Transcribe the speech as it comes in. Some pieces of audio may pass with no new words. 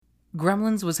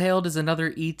Gremlins was hailed as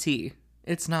another E.T.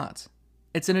 It's not.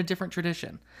 It's in a different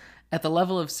tradition. At the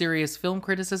level of serious film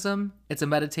criticism, it's a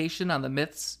meditation on the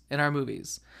myths in our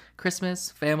movies. Christmas,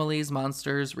 families,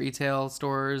 monsters, retail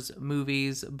stores,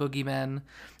 movies, boogeymen.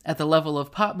 At the level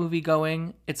of pop movie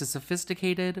going, it's a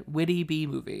sophisticated, witty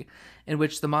B-movie in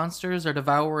which the monsters are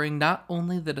devouring not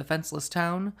only the defenseless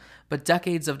town, but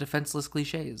decades of defenseless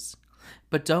cliches.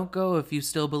 But don't go if you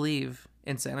still believe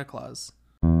in Santa Claus.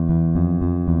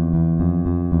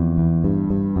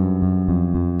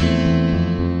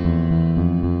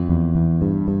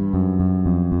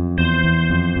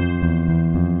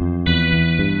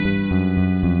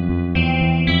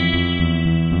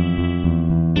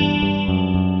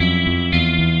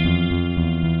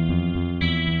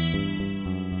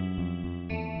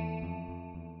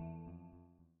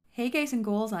 Hey Gays and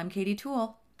Ghouls, I'm Katie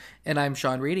Toole. And I'm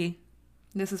Sean Reedy.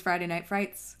 This is Friday Night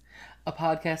Frights. A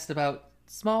podcast about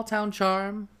small town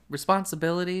charm,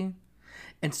 responsibility,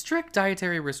 and strict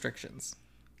dietary restrictions.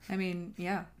 I mean,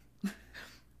 yeah.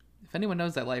 If anyone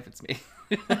knows that life, it's me.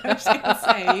 I was going to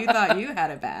say, you thought you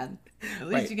had it bad. At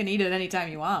least Right. you can eat it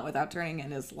anytime you want without turning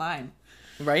into slime.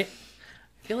 Right?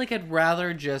 I feel like I'd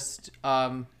rather just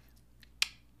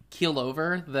keel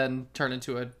over than turn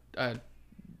into a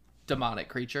demonic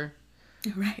creature.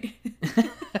 Right.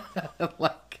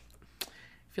 Like,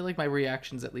 I feel like my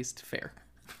reaction's at least fair.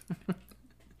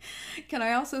 Can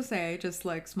I also say, just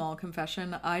like small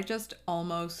confession, I just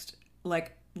almost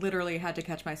like literally had to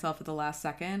catch myself at the last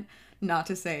second not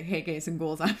to say, hey Gays and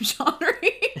Ghouls, I'm Sean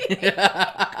Reed.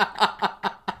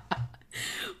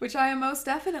 Which I am most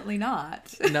definitely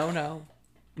not.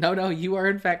 No, you are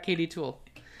in fact Katie Toole.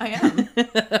 I am.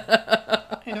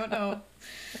 I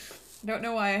don't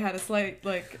know why I had a slight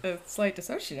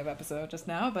dissociative episode just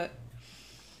now, but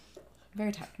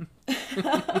very tired.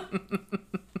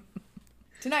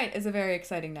 Tonight is a very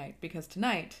exciting night because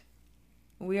tonight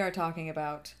we are talking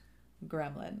about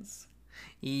Gremlins,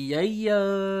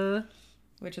 Yeah.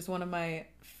 which is one of my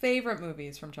favorite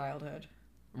movies from childhood.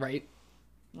 Right?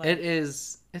 Like,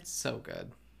 It's so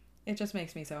good. it just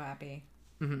makes me so happy.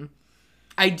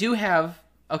 I do have,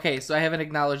 okay, so I haven't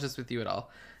acknowledged this with you at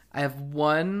all. I have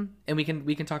one, and we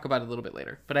can talk about it a little bit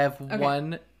later, but I have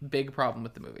one big problem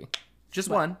with the movie. Just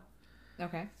one.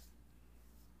 Okay.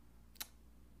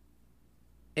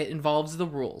 It involves the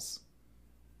rules.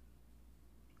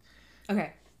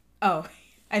 Okay. Oh,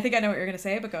 I think I know what you're going to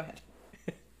say, but go ahead.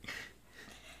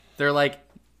 They're like,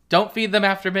 don't feed them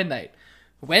after midnight.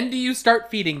 When do you start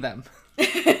feeding them?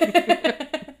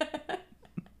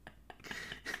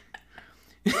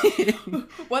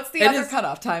 What's the other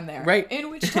cutoff time there? Right. In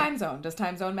which time zone? Does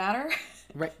time zone matter?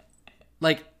 Right.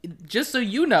 Like, just so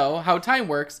you know how time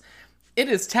works, it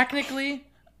is technically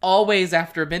always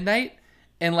after midnight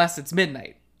unless it's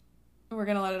midnight. We're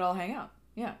going to let it all hang out.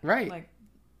 Yeah. Right. Like,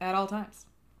 at all times.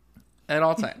 At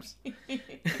all times.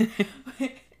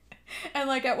 And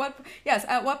like at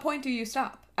what point do you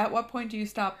stop? At what point do you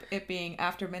stop it being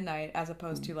after midnight as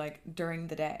opposed to like during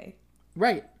the day?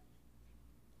 Right.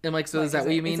 And like, so Like, is that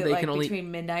what you mean? Is it They like can only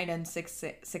between midnight and 6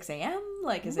 a.m.?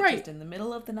 Like, is it Right. just in the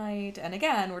middle of the night? And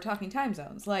again, we're talking time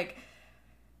zones. Like,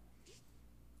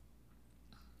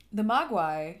 the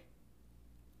Mogwai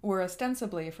were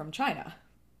ostensibly from China,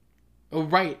 Oh,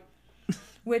 right.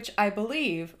 which I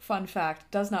believe, fun fact,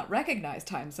 does not recognize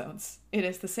time zones. It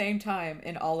is the same time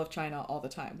in all of China all the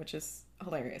time, which is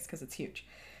hilarious because it's huge.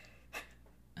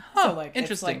 Huh, So like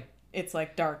interesting. it's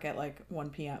like dark at like 1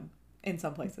 p.m. in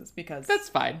some places because That's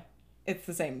fine. it's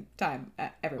the same time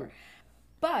everywhere.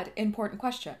 But important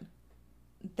question.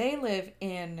 They live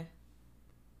in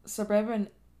suburban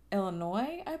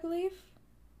Illinois, I believe.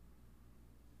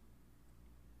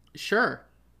 Sure.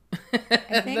 I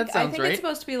That sounds think right. it's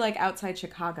supposed to be like outside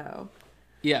Chicago.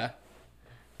 Yeah.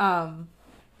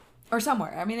 Or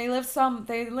somewhere. I mean, they live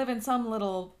in some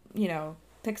little,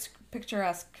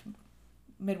 picturesque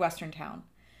Midwestern town.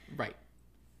 Right.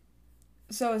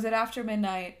 So is it after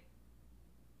midnight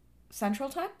Central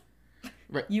Time?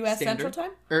 Right. U.S. Standard? Central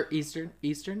Time? Or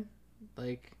Eastern?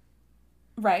 Like,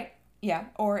 Right. Yeah.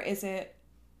 Or is it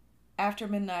after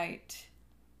midnight,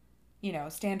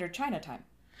 standard China time?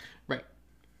 right.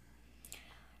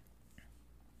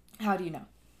 How do you know?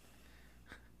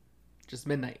 Just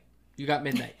midnight. You got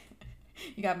midnight.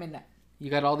 You got midnight.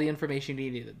 You got all the information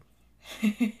you needed.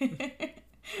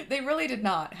 They really did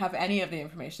not have any of the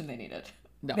information they needed.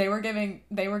 No. They were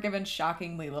given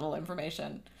shockingly little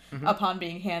information upon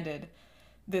being handed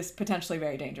this potentially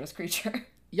very dangerous creature.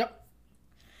 Yep.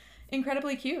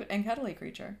 Incredibly cute and cuddly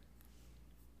creature.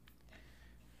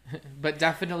 But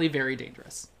definitely very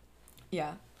dangerous.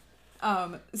 Yeah.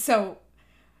 So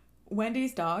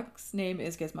Wendy's dog's name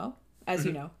is Gizmo, as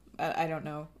you know. I don't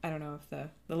know. I don't know if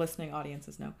the listening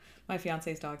audiences know. My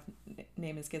fiance's dog's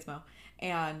name is Gizmo,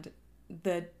 and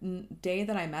the day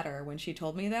that I met her, when she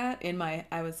told me that,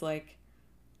 I was like,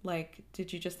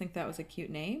 did you just think that was a cute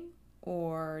name,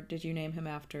 or did you name him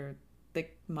after the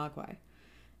Mogwai?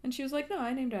 And she was like, no,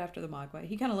 I named it after the Mogwai.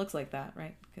 He kind of looks like that,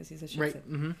 right? Because he's a Shih Tzu.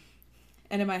 Right. Mm-hmm.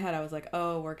 And in my head, I was like,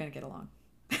 oh, we're gonna get along.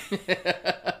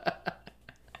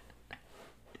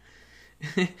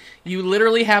 You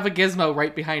literally have a gizmo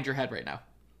right behind your head right now.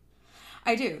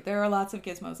 I do. There are lots of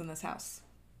gizmos in this house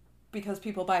because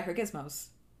people buy her gizmos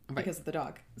because of the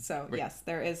dog. So yes,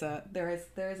 there is a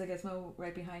gizmo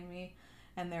right behind me,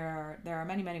 and there are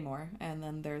many, many more. And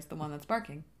then there's the one that's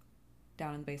barking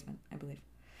down in the basement, I believe.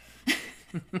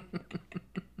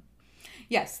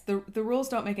 Yes, the rules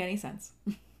don't make any sense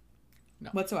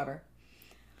whatsoever.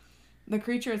 The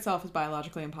creature itself is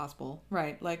biologically impossible,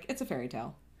 right? Like, it's a fairy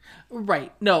tale.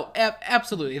 Right. No,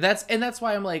 absolutely. That's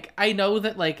why I'm like, I know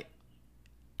that, like,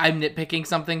 I'm nitpicking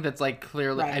something that's, like,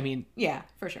 clearly, Right. I mean... Yeah,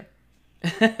 for sure.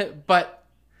 But,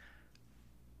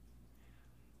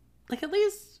 like, at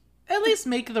least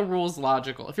make the rules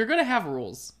logical. If you're going to have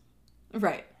rules.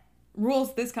 Right.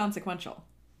 Rules this consequential.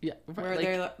 Yeah. Where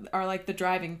they are, like, the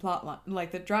driving plot line,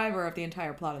 like, the driver of the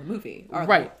entire plot of the movie. Are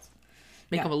right. The rules.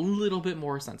 Make them a little bit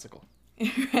more sensical.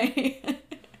 Right.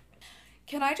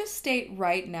 Can I just state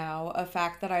right now a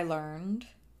fact that I learned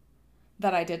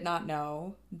that I did not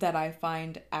know that I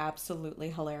find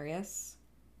absolutely hilarious?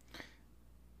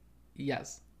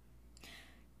 Yes.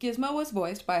 Gizmo was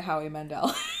voiced by Howie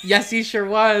Mandel. Yes, he sure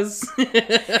was.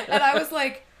 And I was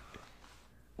like,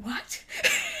 what?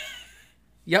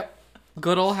 Yep.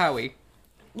 Good old Howie.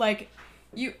 Like,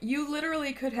 you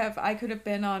literally I could have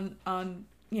been on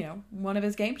you know, one of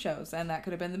his game shows, and that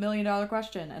could have been the $1 million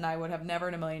question, and I would have never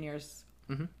in a million years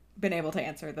been able to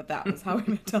answer that was Howie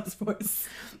Mandel's voice.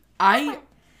 I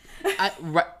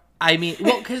mean,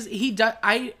 well, because he does.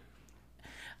 I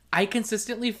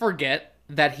consistently forget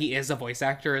that he is a voice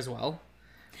actor as well.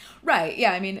 Right.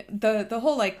 Yeah. I mean, the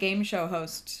whole like game show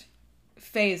host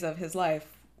phase of his life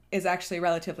is actually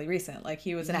relatively recent. Like,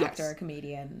 he was an actor, a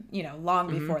comedian, you know, long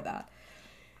before that.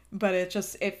 But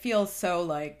it feels so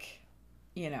like,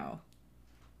 you know,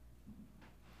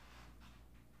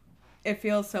 it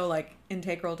feels so like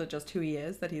integral to just who he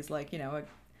is that he's like, you know,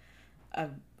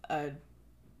 a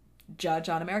judge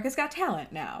on America's Got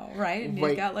Talent now, right? And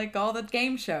he's got like all the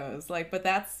game shows, like, but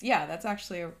that's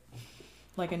actually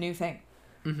like a new thing.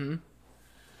 Mm-hmm.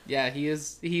 Yeah,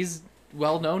 he's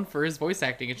well known for his voice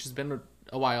acting. It's just been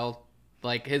a while.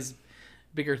 Like, his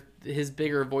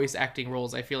bigger voice acting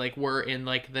roles, I feel like, were in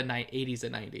like the 80s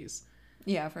and 90s.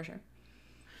 Yeah, for sure.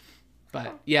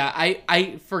 But yeah,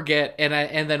 I forget,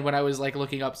 and then when I was like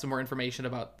looking up some more information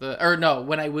about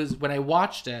when I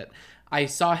watched it, I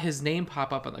saw his name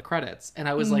pop up on the credits, and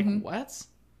I was like, what?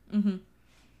 Mm-hmm.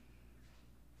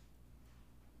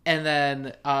 And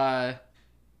then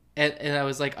and I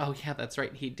was like, oh yeah, that's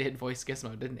right, he did voice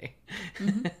Gizmo, didn't he?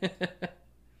 Mm-hmm.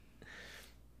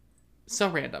 So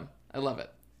random. I love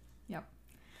it. Yep.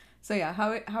 So yeah,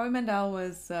 Howie Mandel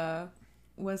was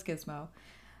Gizmo.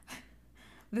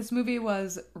 This movie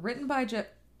was written by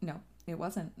No, it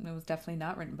wasn't. It was definitely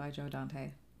not written by Joe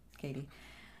Dante, Katie.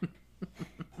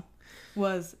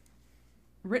 Was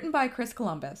written by Chris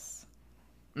Columbus.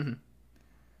 Mm-hmm.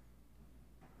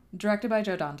 Directed by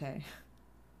Joe Dante.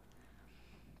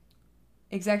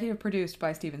 Executive produced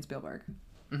by Steven Spielberg.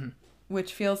 Mm-hmm.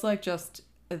 Which feels like just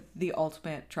the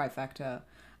ultimate trifecta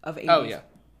of 80s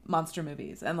monster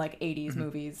movies and like 80s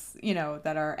movies, you know,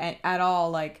 that are at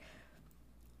all like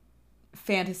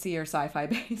fantasy or sci-fi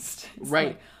based. Right.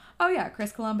 Like, oh yeah,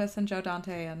 Chris Columbus and Joe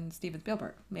Dante and Steven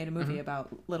Spielberg made a movie about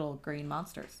little green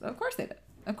monsters. Of course they did.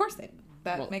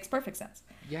 That makes perfect sense.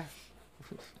 Yeah.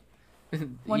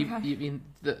 You mean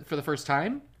for the first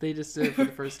time? They just did it for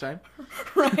the first time?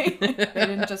 Right. They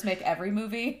didn't just make every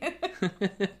movie.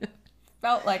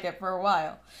 Felt like it for a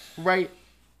while. Right.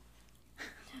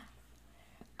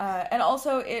 And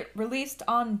also it released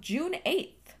on June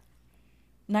 8th,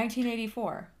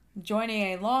 1984.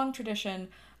 Joining a long tradition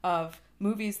of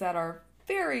movies that are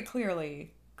very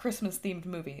clearly Christmas-themed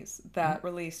movies that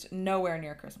released nowhere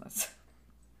near Christmas.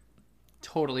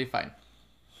 Totally fine.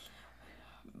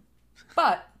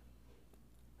 But,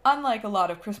 unlike a lot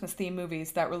of Christmas-themed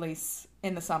movies that release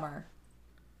in the summer,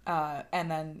 and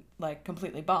then, like,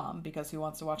 completely bomb, because who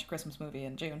wants to watch a Christmas movie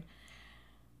in June,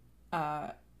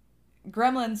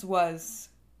 Gremlins was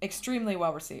extremely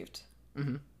well-received.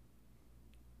 Mm-hmm.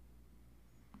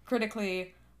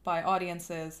 Critically, by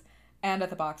audiences, and at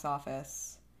the box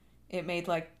office. It made,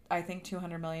 like, I think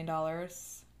 $200 million.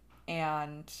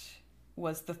 and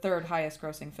was the third highest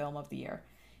grossing film of the year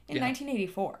in Yeah.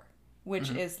 1984, which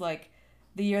is like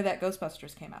the year that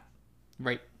Ghostbusters came out.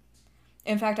 Right.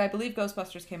 In fact, I believe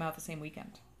Ghostbusters came out the same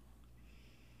weekend.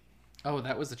 Oh,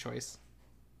 that was a choice.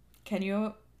 Can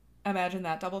you imagine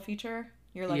that double feature?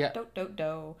 You're like, Yeah.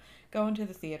 do, going to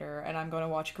the theater, and I'm going to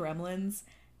watch Gremlins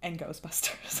and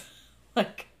Ghostbusters.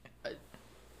 Like,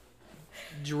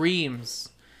 Dreams.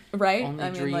 right? Only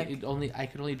I mean, dream. like, Only I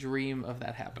could only dream of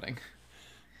that happening.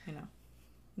 you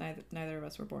know, neither of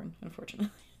us were born, unfortunately.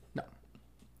 No,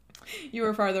 You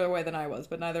were farther away than I was,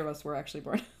 but neither of us were actually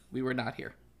born. we were not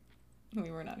here.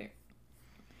 We were not here.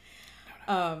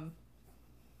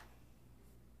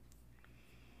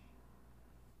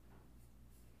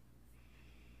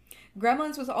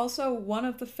 Gremlins was also one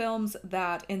of the films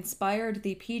that inspired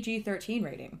the PG-13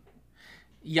 rating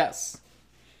Yes.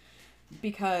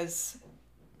 because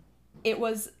it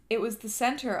was the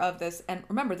center of this. And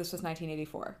remember, this was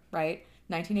 1984, right?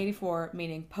 1984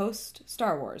 meaning post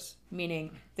Star Wars,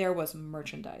 meaning there was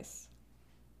merchandise.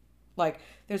 Like,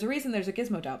 there's a reason there's a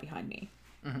Gizmo doll behind me.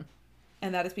 Mm-hmm.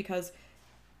 And that is because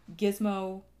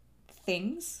Gizmo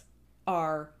things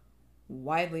are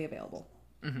widely available.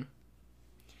 Mm-hmm.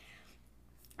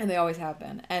 And they always have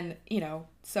been. And,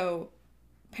 so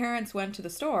parents went to the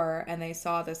store and they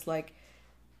saw this, like,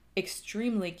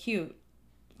 extremely cute,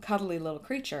 cuddly little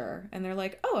creature. And they're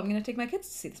like, oh, I'm going to take my kids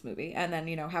to see this movie. And then,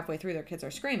 halfway through, their kids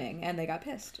are screaming and they got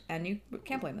pissed. And you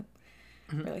can't blame them.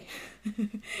 Mm-hmm. Really.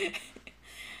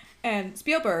 And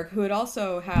Spielberg, who had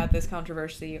also had this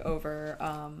controversy over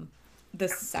the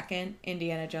second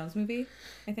Indiana Jones movie,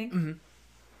 I think,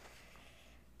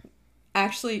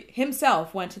 actually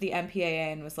himself went to the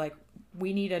MPAA and was like,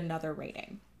 we need another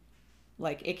rating.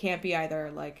 Like, it can't be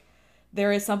either, like,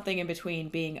 there is something in between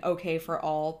being okay for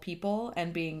all people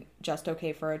and being just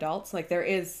okay for adults. Like, there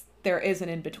is an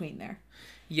in-between there.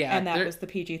 Yeah. And that was the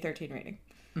PG-13 rating.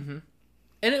 Mm-hmm.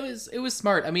 And it was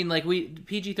smart. I mean, like,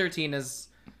 PG-13 is,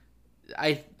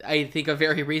 I think, a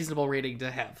very reasonable rating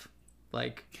to have.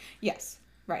 Like, yes,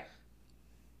 right.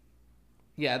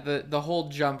 Yeah, the whole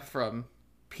jump from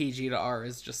PG to R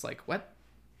is just like, what?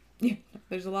 Yeah,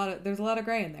 there's a lot of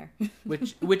gray in there.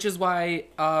 which is why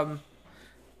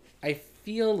I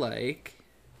feel like,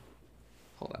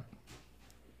 hold on,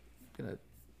 I'm gonna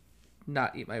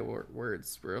not eat my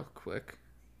words real quick.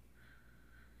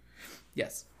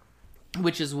 Yes,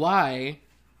 which is why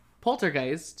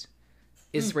Poltergeist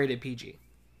is rated PG.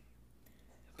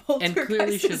 Poltergeist and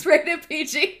clearly is rated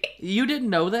PG. You didn't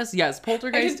know this? Yes,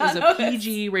 Poltergeist is a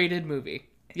PG rated movie.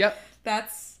 Yep.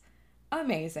 That's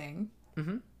amazing.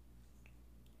 Mm-hmm.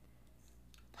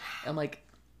 I'm like,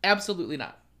 absolutely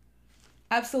not.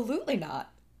 Absolutely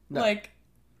not. No. Like,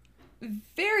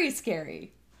 very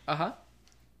scary. Uh-huh.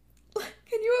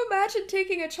 Can you imagine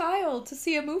taking a child to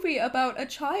see a movie about a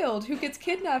child who gets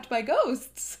kidnapped by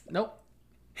ghosts? Nope.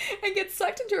 And gets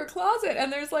sucked into a closet,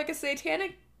 and there's a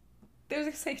satanic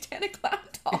clown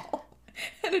doll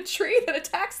and a tree that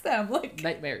attacks them. Like,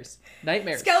 nightmares.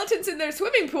 Skeletons in their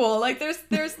swimming pool. Like,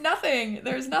 there's nothing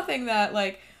that,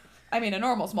 like, I mean, a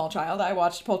normal small child, I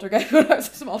watched Poltergeist when I was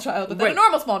a small child, but then right. A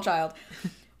normal small child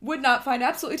would not find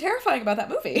absolutely terrifying about that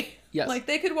movie. Yes. Like,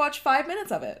 they could watch 5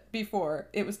 minutes of it before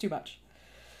it was too much.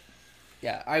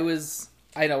 Yeah, I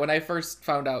know, when I first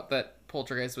found out that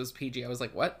Poltergeist was PG, I was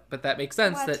like, what? But that makes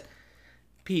sense that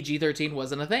PG-13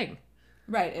 wasn't a thing.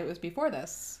 Right, it was before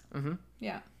this. Mm-hmm.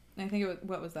 Yeah. I think it was,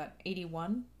 what was that,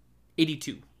 81?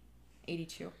 82.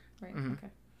 82, right, Mm-hmm. Okay.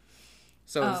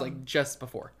 So it was like just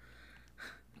before.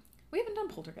 We haven't done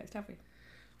Poltergeist, have we?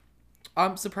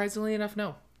 Surprisingly enough,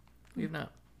 no. We have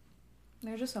not.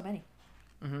 There are just so many.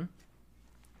 Mm-hmm.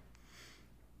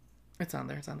 It's on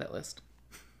there. It's on that list.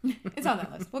 It's on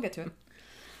that list. We'll get to it.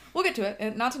 We'll get to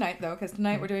it. Not tonight, though, because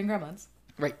tonight we're doing Gremlins.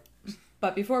 Right.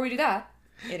 But before we do that,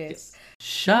 it is...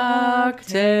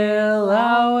 Shocktail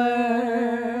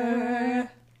Hour!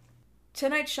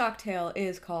 Tonight's Shocktail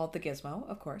is called The Gizmo,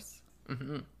 of course.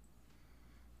 Mm-hmm.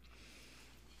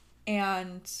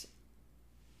 And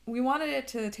we wanted it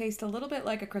to taste a little bit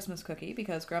like a Christmas cookie,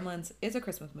 because Gremlins is a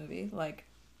Christmas movie, like,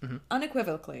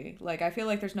 unequivocally. Like, I feel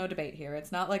like there's no debate here.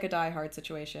 It's not like a Die Hard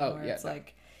situation where it's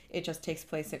like, it just takes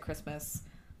place at Christmas.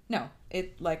 No,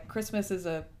 Christmas is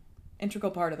a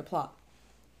integral part of the plot.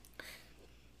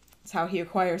 It's how he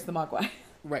acquires the Mogwai.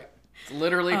 Right. It's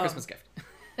literally a Christmas gift.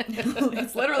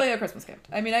 It's literally a Christmas gift.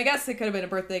 I mean, I guess it could have been a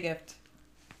birthday gift,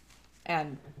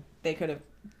 and they could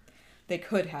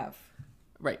have,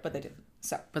 Right. but they didn't.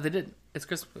 But they didn't. It's a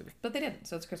Christmas movie. But they didn't,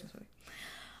 so it's a Christmas movie.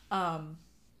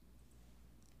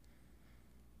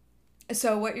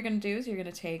 So what you're going to do is you're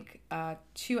going to take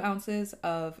 2 ounces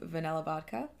of vanilla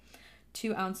vodka,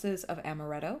 2 ounces of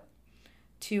amaretto,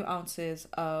 2 ounces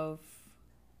of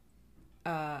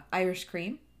Irish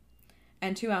cream,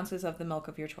 and 2 ounces of the milk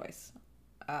of your choice.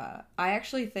 I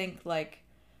actually think, like,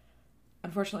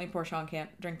 unfortunately, poor Sean can't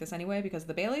drink this anyway because of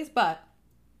the Baileys, but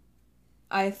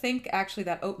I think actually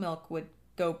that oat milk would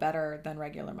go better than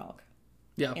regular milk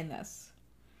in this.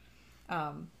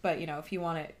 But, you know, if you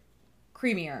want it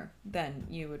creamier, then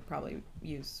you would probably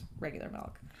use regular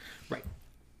milk. Right.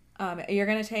 You're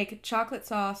going to take chocolate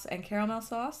sauce and caramel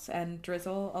sauce and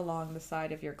drizzle along the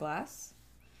side of your glass.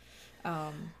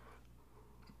 And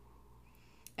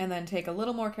then take a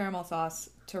little more caramel sauce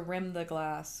to rim the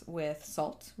glass with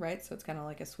salt, right? So it's kind of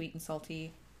like a sweet and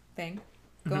salty thing.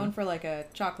 Going for like a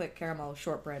chocolate caramel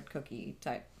shortbread cookie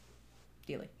type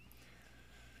dealy.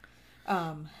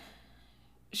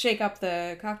 Shake up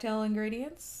the cocktail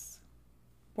ingredients.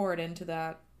 Pour it into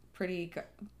that pretty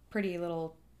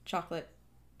little chocolate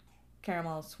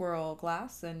caramel swirl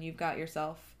glass, and you've got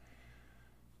yourself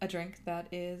a drink that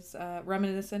is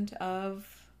reminiscent of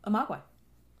a Mogwai.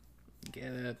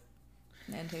 Get it.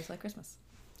 And tastes like Christmas.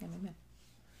 Yum, yum,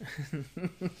 yum.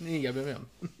 Yum, yum, yum.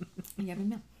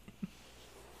 Yum,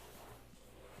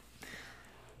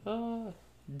 yum.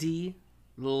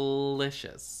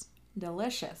 Delicious.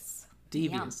 Delicious.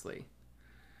 Deviously. Yum.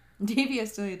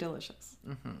 Deviously delicious.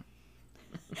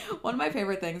 Mm-hmm. One of my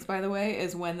favorite things, by the way,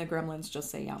 is when the gremlins just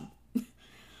say yum.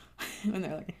 When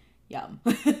they're like, yum.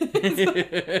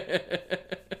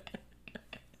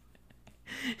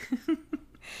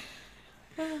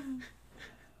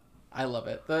 I love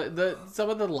it. The some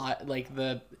of the like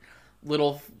the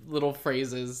little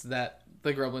phrases that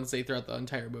the gremlins say throughout the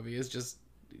entire movie is just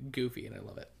goofy, and I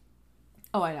love it.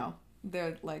 Oh, I know.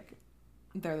 They're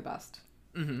the best.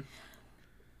 Mm-hmm.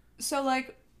 So,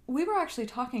 like, we were actually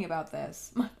talking about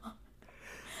this.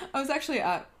 I was actually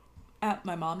at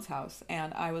my mom's house,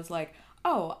 and I was like,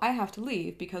 oh, I have to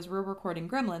leave because we're recording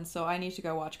Gremlins, so I need to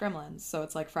go watch Gremlins. So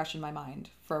it's, like, fresh in my mind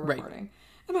for a recording. Right.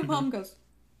 And my mom goes,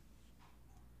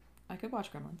 I could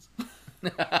watch Gremlins.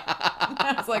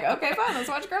 I was like, okay, fine, let's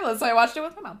watch Gremlins. So I watched it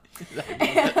with my mom.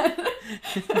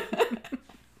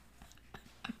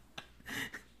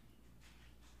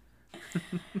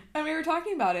 And we were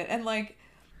talking about it, and like,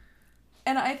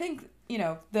 and I think, you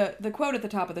know, the quote at the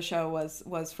top of the show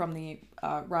was from the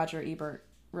Roger Ebert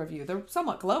review, the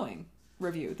somewhat glowing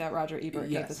review that Roger Ebert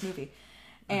gave this movie.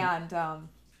 Mm-hmm. And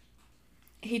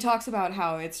he talks about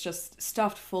how it's just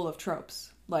stuffed full of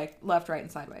tropes, like left, right,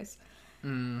 and sideways.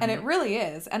 Mm-hmm. And it really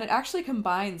is. And it actually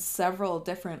combines several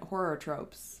different horror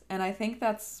tropes. And I think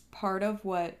that's part of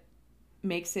what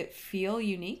makes it feel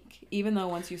unique, even though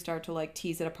once you start to like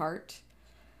tease it apart,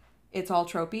 it's all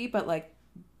tropey, but like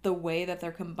the way that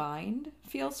they're combined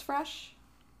feels fresh,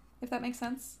 if that makes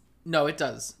sense. No, it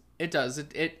does. It does.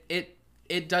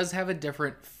 It does have a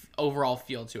different overall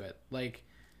feel to it. Like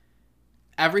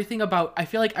I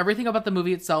feel like everything about the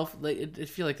movie itself, like I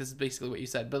feel like this is basically what you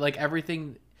said, but like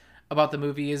everything about the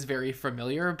movie is very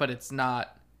familiar, but it's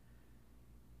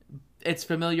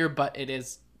familiar, but it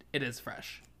is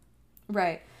fresh.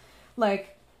 Right.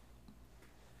 Like,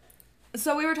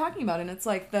 so we were talking about it, and it's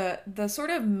like the sort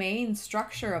of main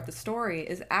structure of the story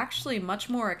is actually much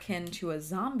more akin to a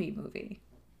zombie movie.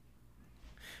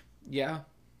 Yeah.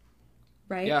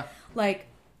 Right? Yeah. Like,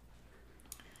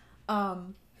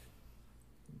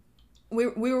 we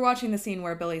were watching the scene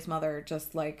where Billy's mother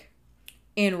just like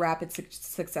in rapid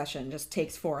succession just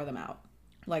takes 4 of them out.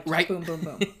 Like, just boom, boom,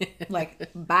 boom. Like,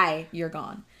 bye, you're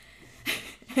gone.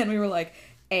 And we were like,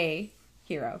 A,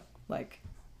 hero. Like,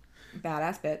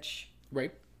 badass bitch.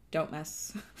 Right. Don't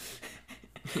mess.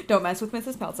 Don't mess with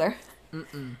Mrs. Peltzer.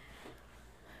 Mm-mm.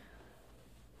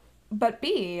 But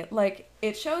B, like,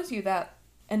 it shows you that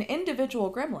an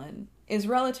individual gremlin is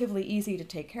relatively easy to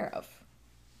take care of.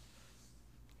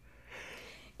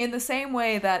 In the same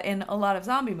way that in a lot of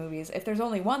zombie movies, if there's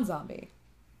only one zombie,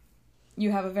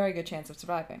 you have a very good chance of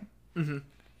surviving. Mm-hmm.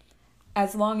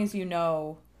 As long as you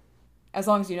know it's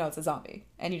a zombie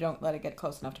and you don't let it get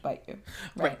close enough to bite you.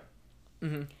 Right.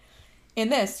 Mm-hmm. In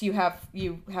this, you have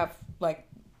like,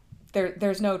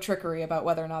 there's no trickery about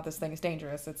whether or not this thing is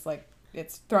dangerous. It's like,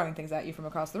 it's throwing things at you from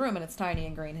across the room, and it's tiny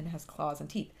and green and has claws and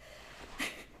teeth.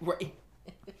 Right.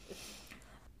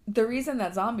 The reason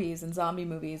that zombies in zombie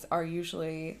movies are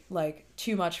usually like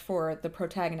too much for the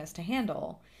protagonist to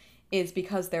handle is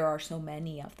because there are so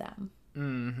many of them.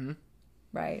 Mm-hmm.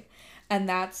 Right. And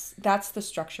that's the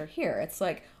structure here. It's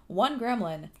like, one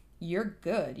gremlin, you're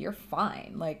good, you're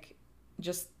fine. Like,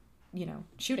 just, you know,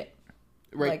 shoot it.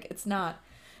 Right. Like, it's not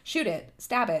shoot it,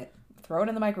 stab it, throw it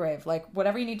in the microwave, like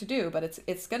whatever you need to do, but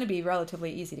it's going to be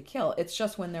relatively easy to kill. It's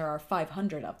just when there are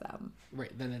 500 of them.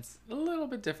 Right, then it's a little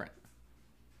bit different.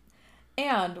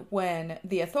 And when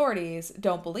the authorities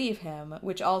don't believe him,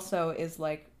 which also is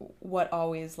like what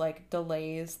always like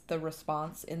delays the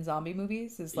response in zombie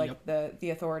movies, is like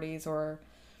the authorities or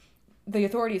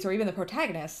even the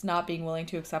protagonists not being willing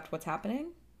to accept what's happening.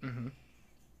 Mm-hmm.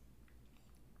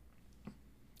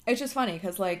 It's just funny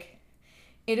because like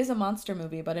it is a monster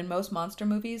movie, but in most monster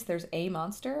movies there's a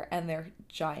monster and they're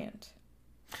giant.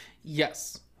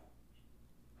 Yes.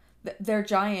 They're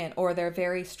giant, or they're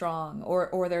very strong,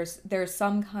 or there's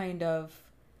some kind of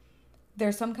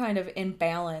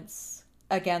imbalance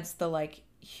against the like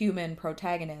human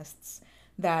protagonists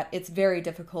that it's very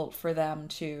difficult for them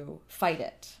to fight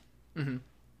it. Mm-hmm.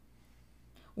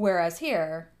 Whereas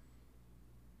here,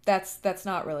 that's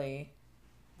not really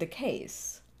the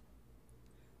case.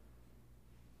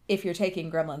 If you're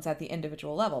taking gremlins at the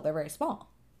individual level, they're very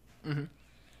small. Mm-hmm.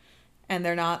 And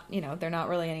they're not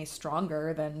really any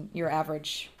stronger than your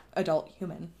average adult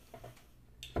human.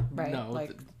 Right? No.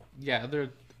 Like, they're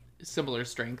similar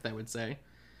strength, I would say.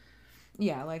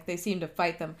 Yeah, like they seem to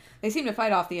fight them. They seem to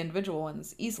fight off the individual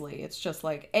ones easily. It's just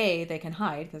like, A, they can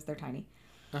hide because they're tiny.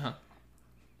 Uh-huh.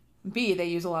 B, they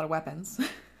use a lot of weapons.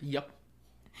 Yep.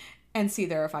 And C,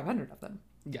 there are 500 of them.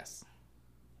 Yes.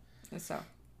 So.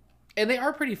 And they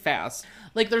are pretty fast.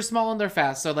 Like, they're small and they're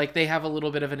fast, so like they have a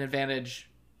little bit of an advantage.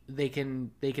 They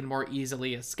can more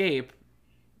easily escape,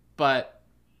 but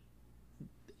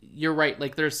you're right,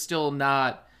 like they're still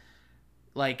not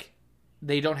like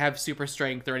they don't have super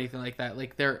strength or anything like that.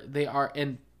 Like they're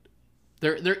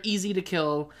easy to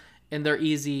kill and they're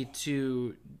easy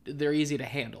to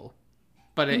handle.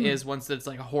 But it is once it's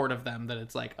like a horde of them that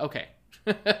it's like, okay.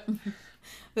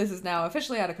 This is now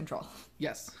officially out of control.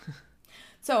 Yes.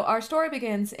 So our story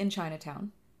begins in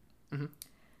Chinatown. Mm-hmm.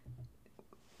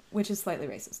 Which is slightly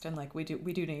racist, and like we do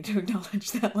need to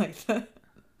acknowledge that like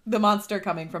the monster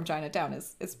coming from Chinatown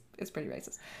is pretty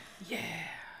racist. Yeah.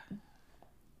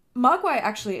 Mogwai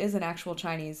actually is an actual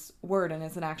Chinese word, and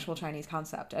it's an actual Chinese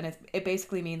concept, and it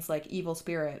basically means like evil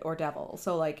spirit or devil.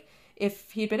 So like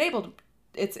if he'd been able to,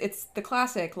 it's the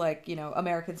classic like, you know,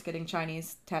 Americans getting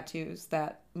Chinese tattoos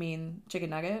that mean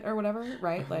chicken nugget or whatever,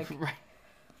 right? Like right.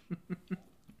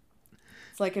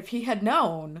 It's like if he had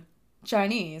known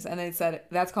Chinese and they said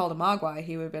that's called a mogwai,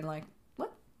 he would have been like,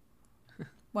 what?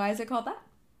 Why is it called that?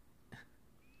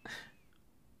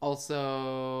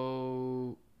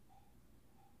 Also,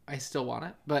 I still want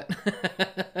it, but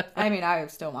I mean, I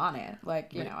still want it.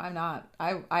 Like, you know, I'm not.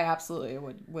 I absolutely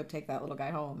would take that little guy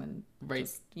home and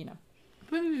just, you know,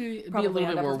 be a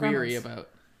little bit more weary about,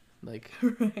 like.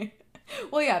 Right.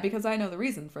 Well, yeah, because I know the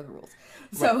reason for the rules.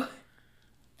 So,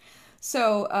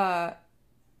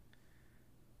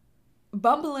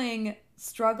 bumbling,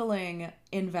 struggling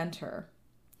inventor,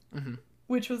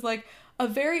 which was like a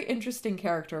very interesting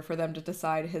character for them to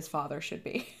decide his father should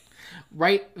be.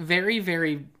 Right, very,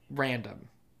 very random.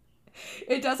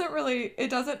 It doesn't really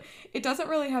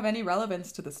have any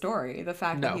relevance to the story. The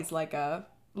fact that he's like a,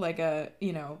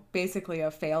 you know, basically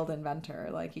a failed inventor.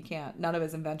 Like none of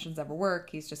his inventions ever work.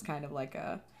 He's just kind of like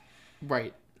a,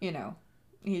 right. You know,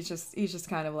 he's just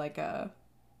kind of like a,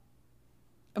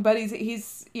 but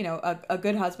he's you know, a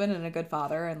good husband and a good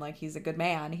father, and like he's a good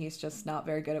man. He's just not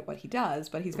very good at what he does,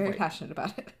 but he's very passionate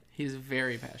about it. He's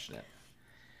very passionate.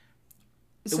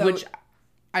 So, which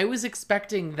I was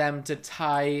expecting them to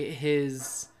tie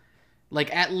his,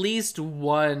 like, at least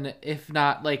one, if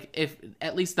not, like, if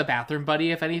at least the bathroom buddy,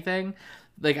 if anything.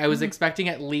 Like, I was expecting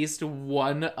at least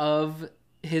one of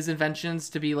his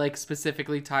inventions to be, like,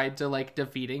 specifically tied to, like,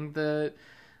 defeating the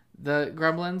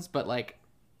gremlins, but, like,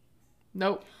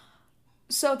 nope.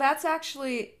 So that's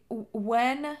actually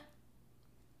when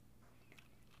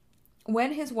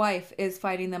his wife is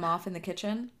fighting them off in the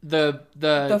kitchen.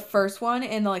 The first one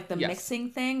in like the mixing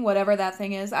thing, whatever that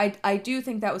thing is. I do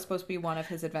think that was supposed to be one of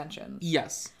his inventions.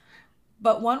 Yes.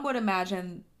 But one would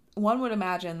imagine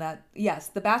that, yes,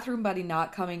 the bathroom buddy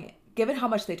not coming, given how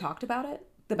much they talked about it,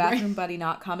 the bathroom buddy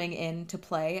not coming into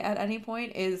play at any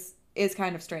point is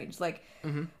kind of strange. Like,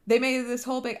 they made this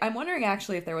whole big... I'm wondering,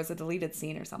 actually, if there was a deleted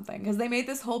scene or something. Because they made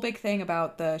this whole big thing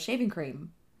about the shaving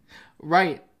cream.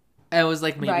 Right. And it was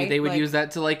like, maybe they would use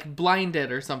that to, like, blind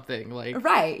it or something. Like,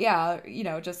 right, yeah. You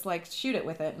know, just, like, shoot it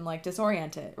with it and, like,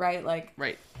 disorient it, right? Like...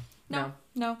 Right. No.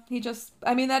 He just...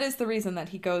 I mean, that is the reason that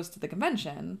he goes to the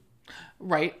convention.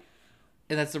 Right.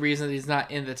 And that's the reason that he's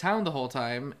not in the town the whole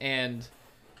time. And...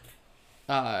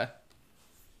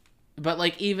 But,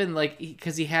 like, even, like,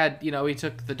 because he had, you know, he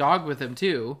took the dog with him,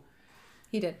 too.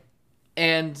 He did.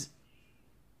 And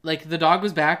Like, the dog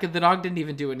was back, and the dog didn't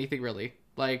even do anything, really.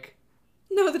 Like...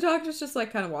 No, the dog was just,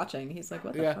 like, kind of watching. He's like,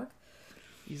 what the fuck?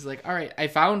 He's like, all right, I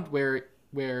found where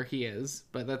he is,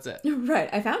 but that's it. Right,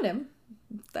 I found him.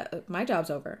 My job's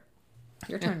over.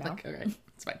 Your turn now. Like, okay,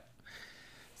 it's fine.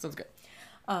 Sounds good.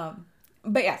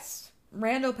 But yes,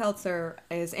 Randall Peltzer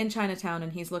is in Chinatown,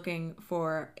 and he's looking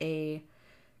for a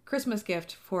Christmas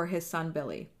gift for his son,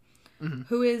 Billy,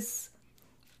 who is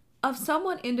of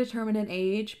somewhat indeterminate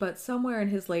age, but somewhere in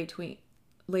his late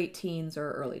teens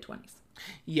or early 20s.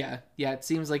 Yeah, it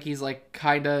seems like he's like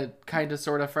kind of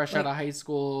sort of fresh out of high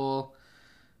school.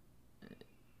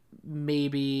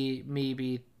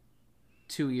 Maybe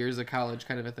 2 years of college,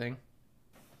 kind of a thing.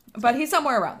 But he's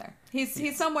somewhere around there.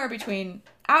 He's somewhere between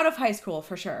out of high school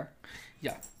for sure.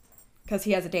 Yeah, because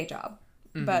he has a day job,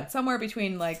 but somewhere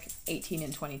between like 18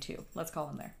 and 22. Let's call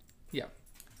him there. Yeah.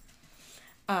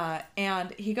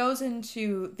 And he goes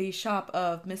into the shop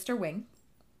of Mr. Wing,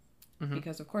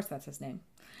 because of course that's his name.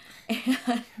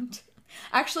 And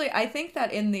actually, I think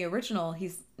that in the original,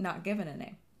 he's not given a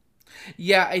name.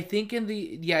 Yeah, I think I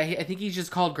think he's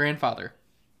just called Grandfather.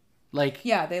 Like,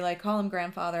 yeah, they like call him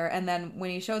Grandfather, and then when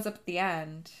he shows up at the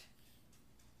end,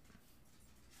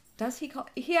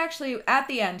 he actually at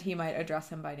the end he might address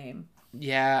him by name.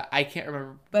 Yeah, I can't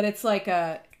remember. But it's like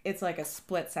a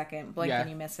split second, blink and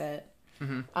you miss it.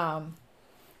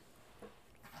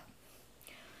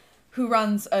 Who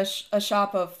runs a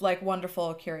shop of like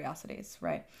wonderful curiosities,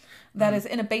 right? That is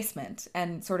in a basement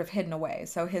and sort of hidden away.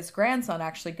 So his grandson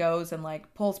actually goes and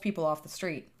like pulls people off the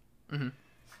street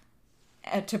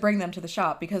to bring them to the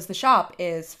shop because the shop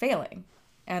is failing,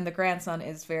 and the grandson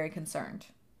is very concerned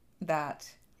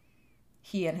that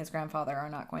he and his grandfather are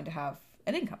not going to have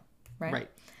an income, right? Right.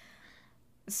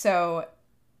 So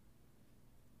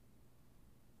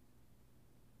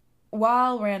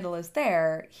while Randall is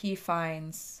there, he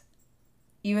finds,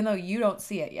 even though you don't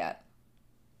see it yet,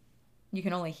 you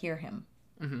can only hear him.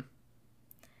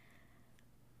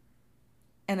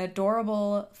 An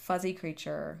adorable, fuzzy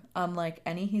creature, unlike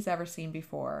any he's ever seen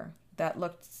before, that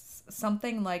looked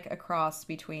something like a cross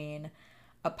between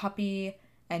a puppy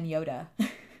and Yoda.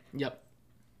 Yep.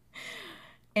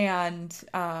 And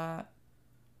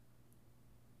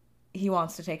he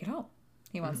wants to take it home.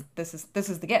 He wants this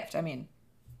is the gift. I mean,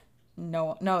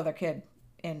 no other kid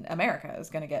in America is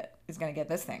gonna get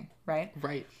this thing, right?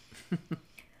 Right.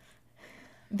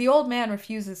 The old man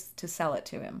refuses to sell it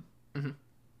to him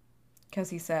because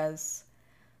he says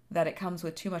that it comes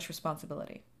with too much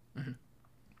responsibility.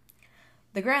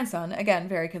 The grandson, again,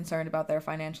 very concerned about their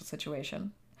financial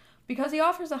situation, because he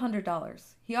offers $100.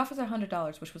 He offers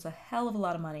 $100, which was a hell of a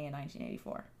lot of money in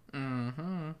 1984.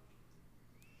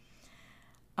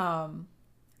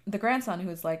 The grandson,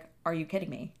 who's like, "Are you kidding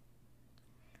me?"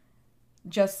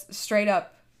 just straight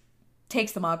up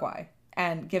takes the mogwai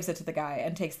and gives it to the guy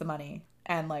and takes the money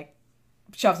and like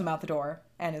shoves him out the door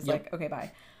and is like, "Okay,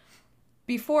 bye."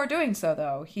 Before doing so,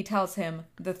 though, he tells him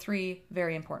the 3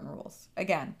 very important rules.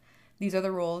 Again, these are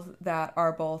the rules that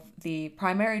are both the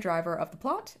primary driver of the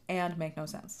plot and make no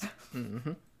sense.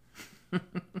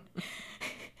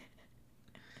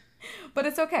 But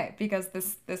it's okay because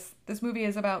this movie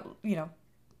is about, you know,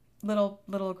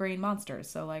 little green monsters.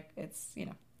 So like it's, you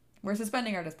know, we're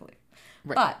suspending our disbelief.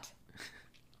 Right. But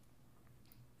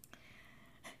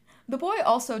the boy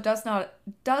also does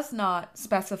not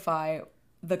specify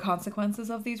the consequences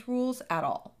of these rules at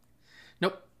all.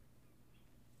 Nope.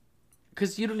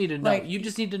 Because you don't need to know. Like, you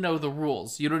just need to know the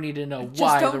rules. You don't need to know just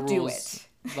why don't the rules.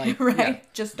 Do it. Like, right? Yeah.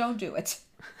 Just don't do it.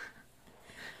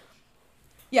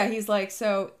 Yeah, he's like,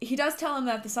 so he does tell him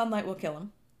that the sunlight will kill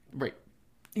him. Right.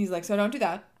 He's like, so don't do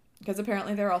that, because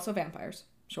apparently they're also vampires.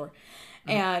 Sure.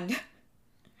 And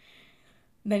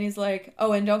then he's like,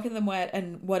 oh, and don't get them wet,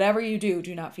 and whatever you do,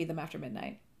 do not feed them after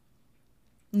midnight.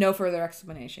 No further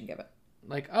explanation given.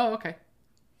 Like, oh, okay.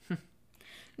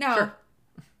 Now, sure.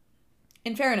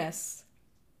 In fairness,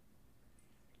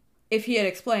 if he had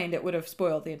explained, it would have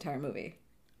spoiled the entire movie.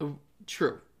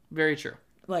 True. Very true.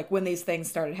 Like, when these things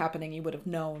started happening, you would have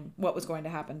known what was going to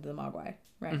happen to the Mogwai,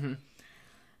 right?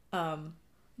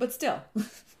 But still, I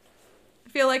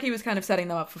feel like he was kind of setting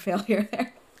them up for failure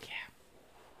there. Yeah.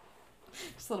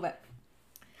 Just a little bit.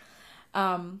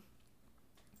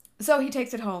 So he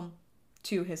takes it home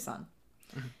to his son.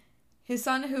 His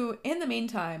son, who, in the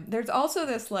meantime, there's also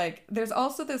this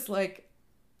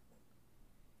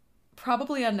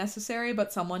probably unnecessary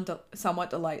but somewhat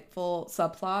delightful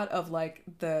subplot of like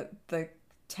the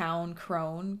town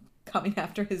crone coming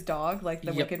after his dog, like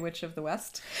the Wicked Witch of the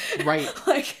West, right?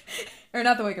 Like, or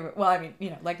not the Wicked. Well, I mean,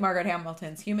 you know, like Margaret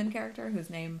Hamilton's human character, whose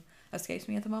name escapes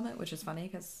me at the moment, which is funny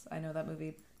because I know that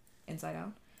movie inside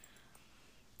out.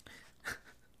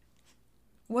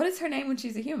 What is her name when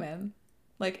she's a human?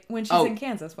 Like, when she's in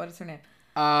Kansas, what is her name?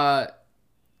 Oh,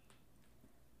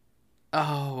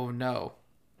 no.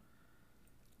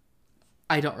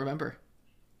 I don't remember.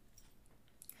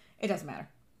 It doesn't matter.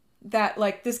 That,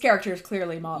 like, this character is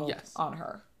clearly modeled on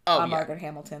her. On Margaret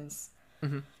Hamilton's...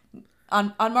 Mm-hmm.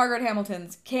 On Margaret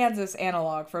Hamilton's Kansas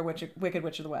analog for Wicked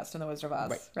Witch of the West and The Wizard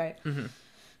of Oz, right? Mm-hmm.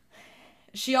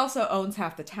 She also owns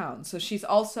half the town, so she's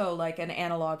also, like, an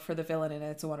analog for the villain in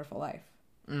It's a Wonderful Life.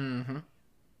 Mm-hmm.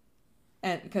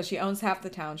 And because she owns half the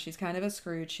town, she's kind of a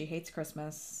Scrooge. She hates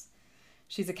Christmas.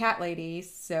 She's a cat lady,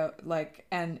 so, like,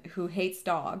 and who hates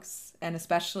dogs, and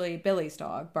especially Billy's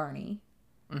dog, Barney.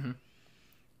 Mm-hmm.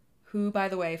 Who, by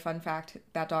the way, fun fact,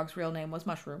 that dog's real name was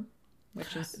Mushroom,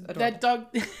 which is adorable. That dog...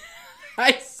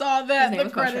 I saw that in the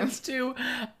credits, too.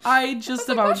 I just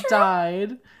about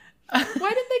died. Why did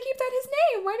they keep that his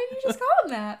name? Why didn't you just call him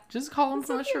that? Just call him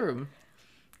Mushroom.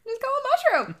 Just call him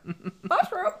Mushroom.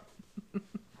 Mushroom.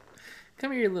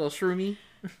 Come here, you little shroomy.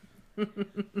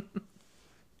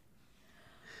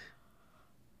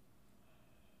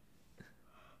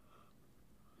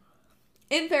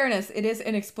 In fairness, it is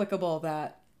inexplicable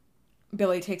that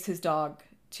Billy takes his dog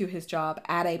to his job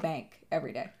at a bank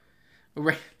every day.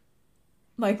 Right.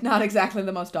 Like, not exactly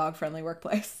the most dog-friendly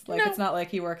workplace. Like, no. It's not like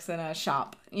he works in a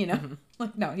shop, you know? Mm-hmm.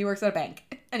 Like, no, he works at a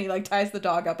bank. And he, like, ties the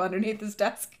dog up underneath his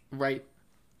desk. Right.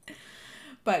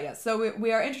 But, yeah, so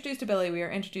we are introduced to Billy. We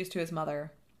are introduced to his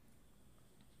mother.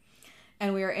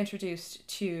 And we are introduced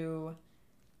to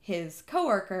his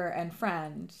coworker and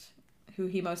friend, who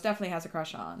he most definitely has a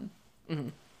crush on.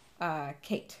 Mm-hmm.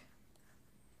 Kate.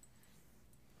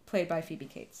 Played by Phoebe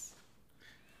Cates.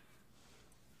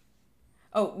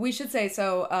 Oh, we should say,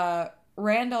 so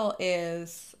Randall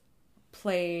is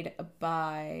played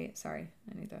by... Sorry,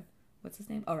 I need the... What's his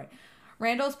name? Oh, right.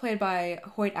 Randall's played by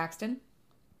Hoyt Axton.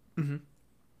 Mm-hmm.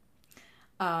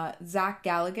 Zach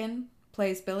Galligan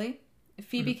plays Billy.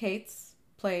 Phoebe Cates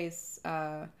plays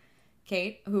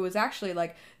Kate, who is actually,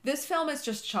 like... This film is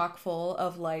just chock full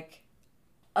of, like,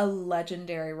 a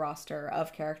legendary roster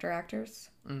of character actors.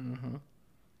 Mm-hmm.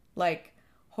 Like,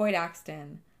 Hoyt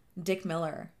Axton, Dick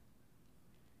Miller...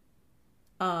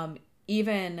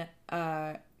 even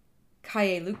Kaye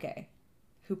Luque,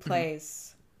 who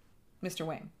plays Mr.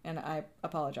 Wing. And I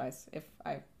apologize if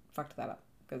I fucked that up,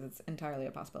 because it's entirely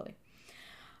a possibility.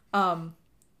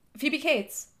 Phoebe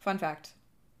Cates, fun fact,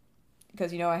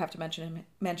 because you know I have to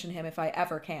mention him if I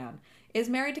ever can, is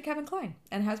married to Kevin Kline,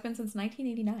 and has been since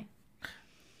 1989.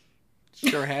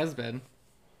 Sure has been.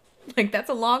 Like,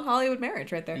 that's a long Hollywood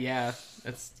marriage right there. Yeah,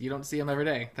 you don't see him every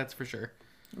day, that's for sure.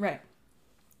 Right.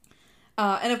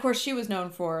 And of course, she was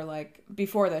known for, like,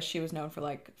 before this, she was known for,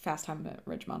 like, Fast Time at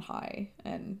Ridgemont High.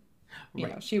 And, you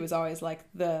know, she was always, like,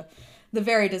 the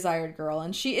very desired girl.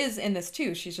 And she is in this,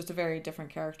 too. She's just a very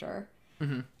different character.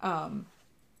 Mm-hmm.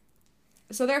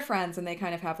 So they're friends, and they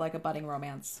kind of have, like, a budding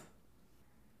romance.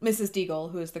 Mrs.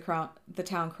 Deagle, who is the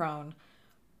town crone,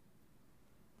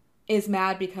 is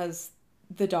mad because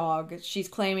she's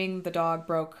claiming the dog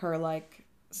broke her, like,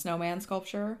 snowman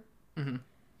sculpture. Mm-hmm.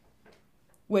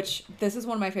 Which, this is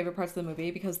one of my favorite parts of the movie,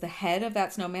 because the head of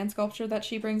that snowman sculpture that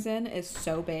she brings in is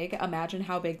so big. Imagine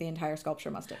how big the entire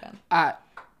sculpture must have been.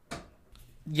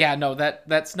 Yeah, no,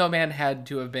 that snowman had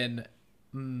to have been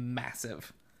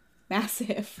massive.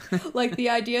 Massive. Like, the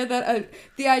idea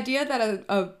that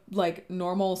a like,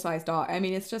 normal-sized dog, I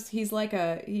mean, it's just, he's like,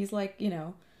 you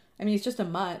know, I mean, he's just a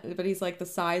mutt, but he's, like, the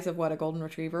size of, what, a golden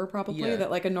retriever, probably? Yeah.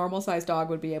 That, like, a normal-sized dog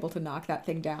would be able to knock that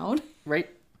thing down. Right?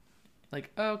 Like,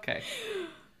 okay.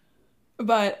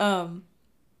 But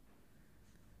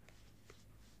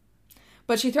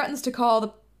she threatens to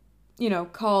call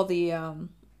the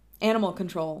animal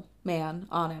control man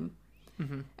on him.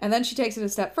 Mm-hmm. And then she takes it a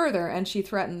step further, and she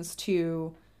threatens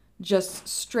to just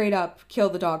straight up kill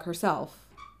the dog herself.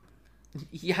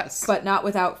 Yes. But not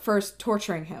without first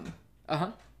torturing him.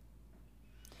 Uh-huh.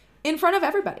 In front of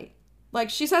everybody.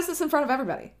 Like, she says this in front of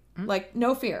everybody. Mm-hmm. Like,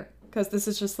 no fear. Because this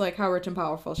is just, like, how rich and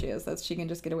powerful she is. That she can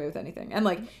just get away with anything. And,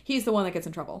 like, he's the one that gets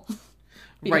in trouble.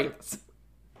 Right.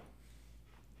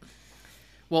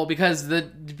 Well, because the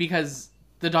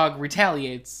dog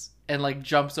retaliates and, like,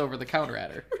 jumps over the counter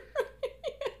at her.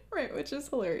 Right, which is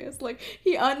hilarious. Like,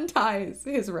 he unties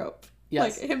his rope.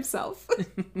 Yes. Like, himself.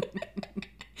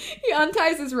 He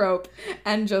unties his rope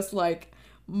and just, like,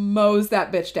 mows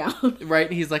that bitch down. Right?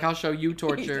 He's like, I'll show you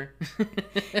torture.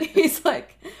 He's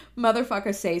like,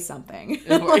 motherfucker, say something.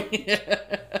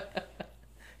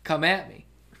 Come at me.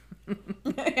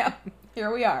 Yeah,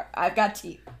 here we are. I've got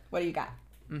teeth. What do you got?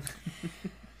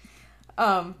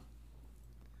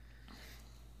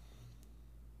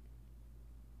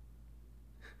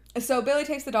 So Billy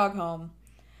takes the dog home.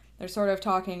 They're sort of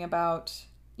talking about,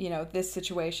 this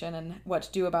situation and what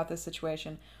to do about this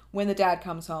situation when the dad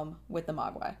comes home with the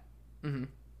Mogwai. Mm-hmm.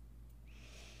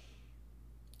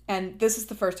 And this is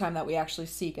the first time that we actually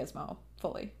see Gizmo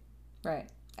fully, right?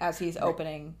 As he's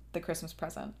opening the Christmas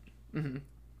present. Mm-hmm.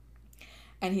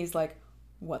 And he's like,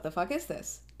 what the fuck is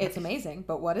this? It's amazing,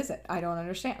 but what is it? I don't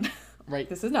understand. Right.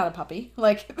 This is not a puppy.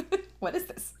 Like, what is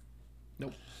this?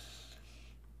 Nope.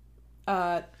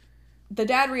 The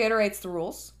dad reiterates the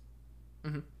rules.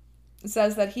 Mm-hmm.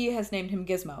 Says that he has named him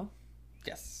Gizmo.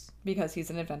 Yes. Because he's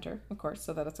an inventor, of course.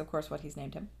 So that is, of course, what he's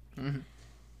named him. Mm-hmm.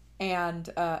 And,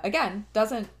 again,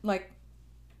 doesn't,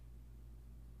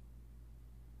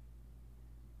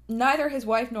 neither his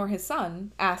wife nor his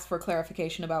son asked for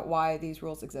clarification about why these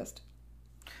rules exist.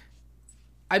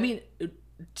 I mean,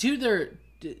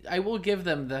 I will give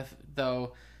them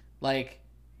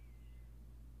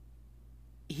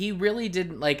he really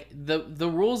didn't, the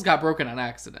rules got broken on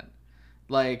accident.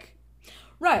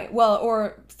 Right. Well,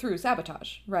 or through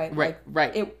sabotage, right? Right.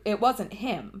 Right. It wasn't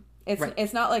him. Right.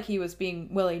 It's not like he was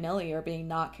being willy-nilly or being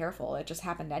not careful. It just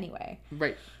happened anyway.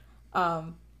 Right.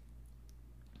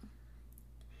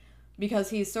 Because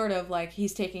he's sort of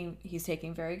he's taking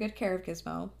very good care of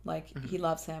Gizmo. Mm-hmm. He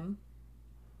loves him.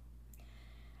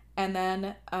 And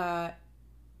then a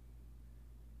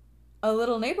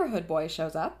little neighborhood boy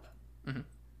shows up. Mm-hmm.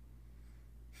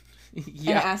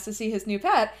 Yeah. And asks to see his new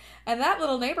pet. And that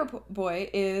little neighbor boy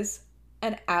is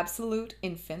an absolute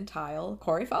infantile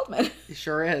Corey Feldman. He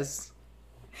sure is.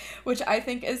 Which I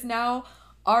think is now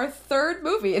our third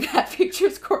movie that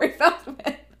features Corey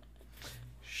Feldman.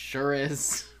 Sure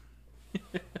is.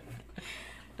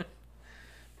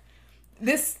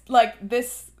 This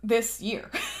year.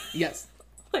 Yes.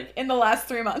 In the last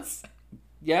 3 months.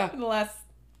 Yeah. In the last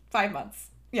 5 months.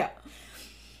 Yeah.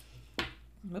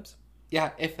 Whoops.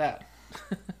 Yeah, if that.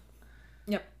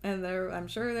 Yep. And I'm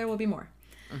sure there will be more.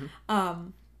 Mm-hmm.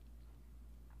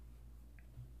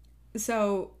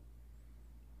 So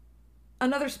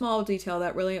another small detail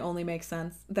that really only makes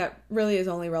sense, that really is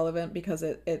only relevant because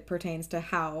it pertains to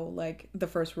how the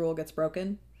first rule gets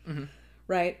broken, mm-hmm.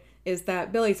 right? Is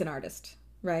that Billy's an artist,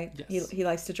 right? Yes. He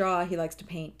likes to draw, he likes to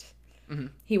paint. Mm-hmm.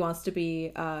 He wants to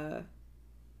be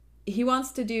he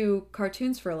wants to do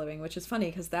cartoons for a living, which is funny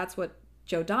because that's what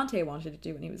Joe Dante wanted to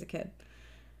do when he was a kid.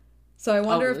 So I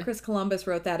wonder if Chris Columbus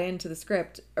wrote that into the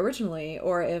script originally,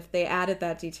 or if they added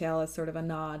that detail as sort of a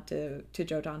nod to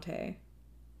Joe Dante.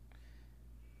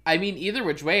 I mean, either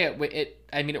which way,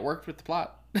 it worked with the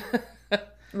plot.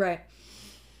 Right.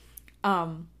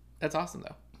 That's awesome,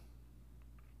 though.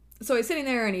 So he's sitting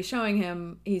there and he's showing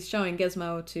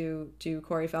Gizmo to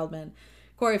Corey Feldman.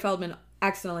 Corey Feldman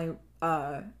accidentally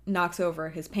knocks over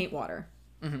his paint water,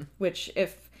 mm-hmm. which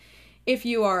if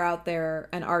you are out there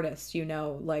an artist,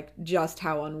 just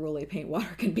how unruly paint water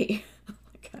can be.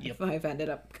 Yep. I've ended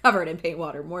up covered in paint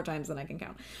water more times than I can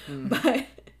count. Mm. But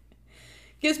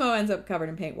Gizmo ends up covered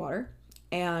in paint water,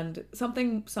 and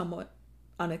something somewhat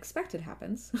unexpected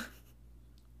happens.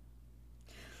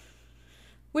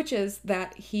 Which is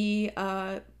that he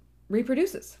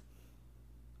reproduces.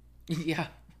 Yeah.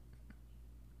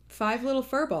 5 little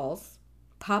fur balls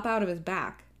pop out of his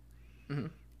back, mm-hmm.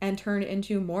 and turn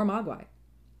into more Mogwai.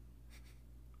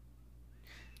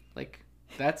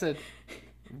 That's a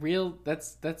real...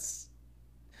 That's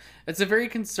a very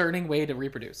concerning way to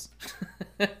reproduce.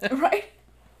 Right?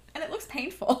 And it looks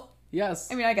painful.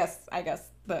 Yes. I mean, I guess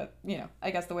the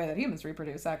way that humans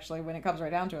reproduce, actually, when it comes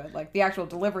right down to it, the actual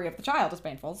delivery of the child is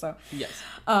painful. So yes.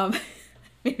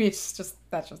 Maybe it's just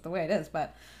that's just the way it is.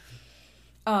 But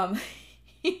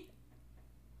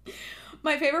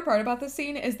my favorite part about this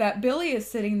scene is that Billy is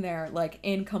sitting there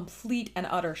in complete and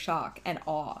utter shock and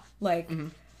awe. Mm-hmm.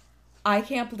 I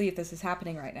can't believe this is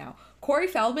happening right now. Corey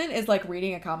Feldman is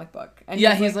reading a comic book, and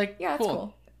he's like, yeah, cool. It's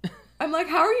cool. I'm like,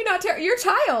 how are you not... You're a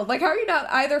child. How are you not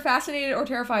either fascinated or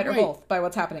terrified or both by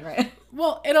what's happening right now?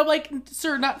 Well, and I'm like,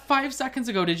 sir, not 5 seconds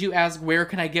ago did you ask, where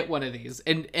can I get one of these?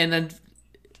 And then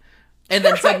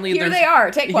suddenly here they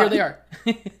are. Take one. Here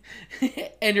they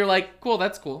are. And you're like, cool,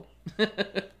 that's cool. Cool.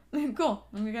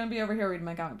 I'm going to be over here reading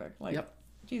my comic book. Yep.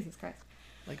 Jesus Christ.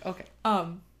 Okay.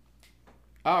 All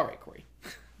right, Corey.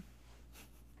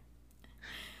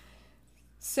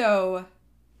 So...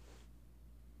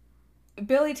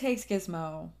 Billy takes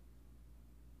Gizmo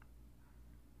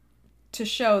to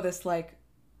show this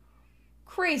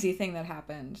crazy thing that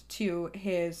happened to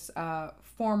his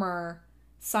former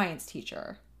science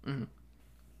teacher, mm-hmm.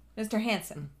 Mr.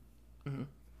 Hansen. Mm-hmm.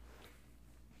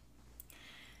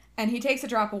 And he takes a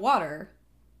drop of water,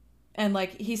 and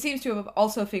he seems to have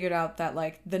also figured out that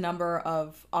the number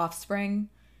of offspring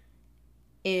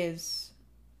is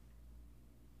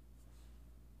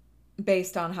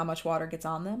based on how much water gets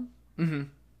on them. Mm-hmm.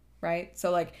 Right? So,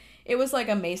 like, it was like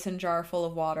a mason jar full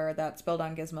of water that spilled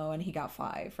on Gizmo and he got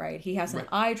 5, right? He has an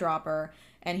eyedropper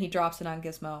and he drops it on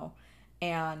Gizmo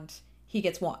and he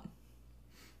gets 1.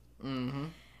 Mm-hmm.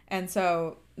 And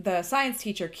so the science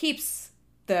teacher keeps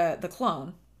the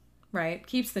clone, right?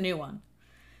 Keeps the new one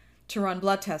to run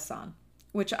blood tests on,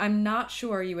 which I'm not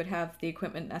sure you would have the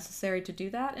equipment necessary to do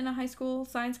that in a high school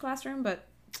science classroom, but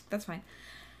that's fine.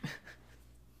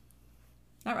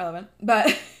 Not relevant,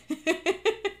 but...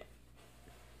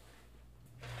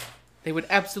 They would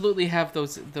absolutely have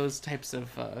those types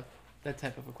of that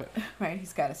type of equipment. Right,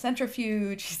 he's got a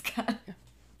centrifuge. He's got,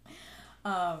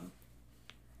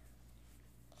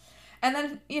 and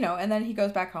then and then he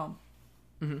goes back home.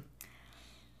 Mm-hmm.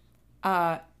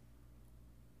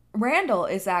 Randall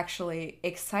is actually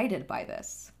excited by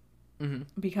this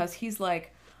because he's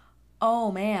like,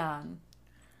 "Oh man,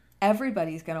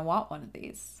 everybody's gonna want one of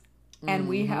these." And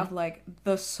we have, like,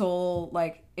 the sole,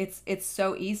 like, it's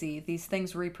so easy. These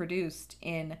things reproduced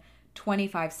in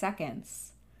 25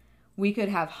 seconds. We could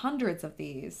have hundreds of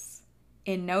these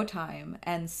in no time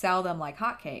and sell them like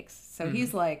hotcakes. So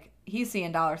he's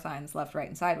seeing dollar signs left, right,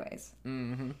 and sideways.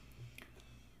 Mm-hmm.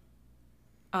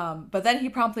 But then he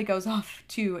promptly goes off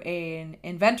to an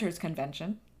inventors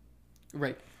convention.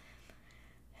 Right.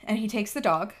 And he takes the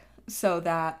dog so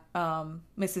that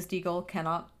Mrs. Deagle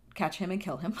cannot catch him and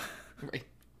kill him. Right.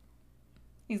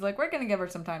 He's like, we're going to give her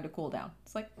some time to cool down.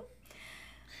 It's like,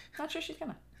 not sure she's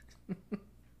going to.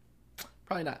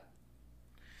 Probably not.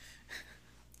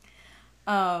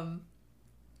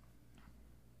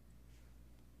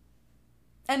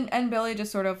 And Billy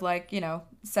just sort of, like,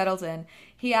 settles in.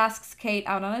 He asks Kate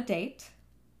out on a date.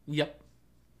 Yep.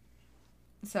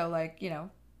 So, like,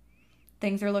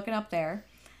 things are looking up there.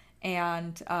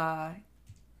 And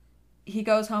he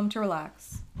goes home to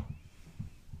relax.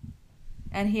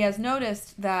 And he has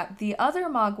noticed that the other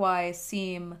Mogwai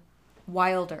seem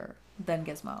wilder than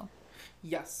Gizmo.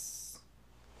 Yes.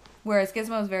 Whereas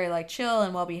Gizmo is very, like, chill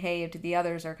and well-behaved. The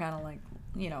others are kind of, like,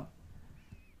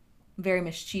 very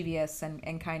mischievous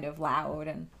and kind of loud.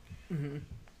 And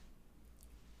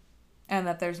and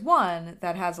that there's one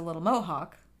that has a little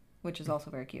mohawk, which is also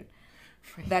very cute,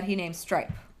 that he names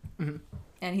Stripe. Mm-hmm.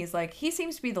 And he's like, he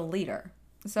seems to be the leader.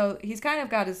 So he's kind of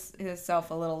got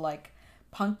himself a little, like,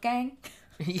 punk gang.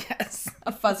 Yes.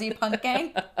 A fuzzy punk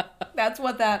gang. That's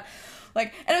what that,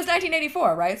 like, and it was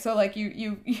 1984, right? So, like,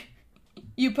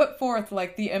 you put forth,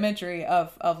 like, the imagery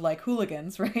of like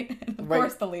hooligans, right? And of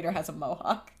course the leader has a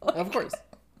mohawk. Like, of course.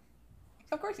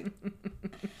 Of course.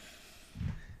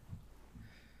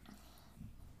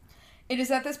 It is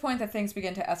at this point that things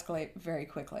begin to escalate very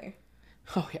quickly.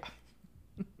 Oh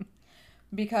yeah.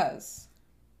 Because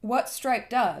what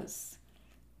Stripe does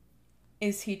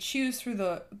is he chews through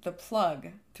the plug,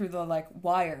 through the, like,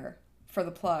 wire for the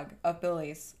plug of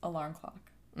Billy's alarm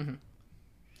clock. Mm-hmm.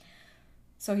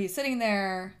 So he's sitting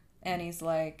there, and he's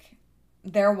like,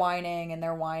 they're whining, and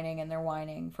they're whining, and they're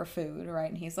whining for food, right?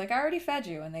 And he's like, I already fed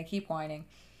you, and they keep whining.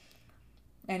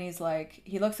 And he's like,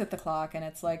 he looks at the clock, and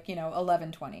it's like,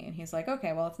 11:20, and he's like,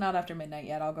 okay, well, it's not after midnight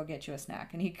yet, I'll go get you a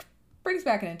snack. And he brings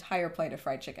back an entire plate of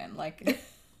fried chicken, like...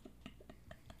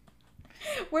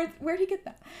 Where'd he get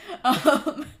that?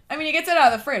 I mean, he gets it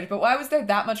out of the fridge, but why was there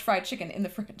that much fried chicken in the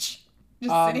fridge?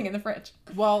 Just sitting in the fridge.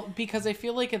 Well, because I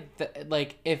feel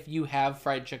like if you have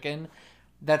fried chicken,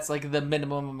 that's, like, the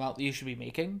minimum amount that you should be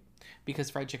making, because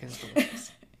fried chicken is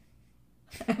delicious.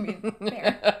 I mean,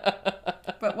 fair.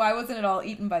 But why wasn't it all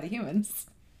eaten by the humans?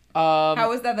 How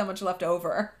was that much left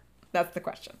over? That's the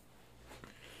question.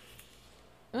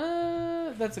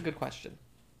 That's a good question.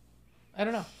 I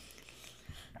don't know.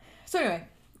 So anyway,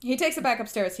 he takes it back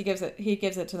upstairs. He gives it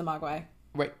to the Mogwai.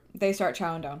 Right. They start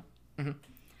chowing down. Mm-hmm.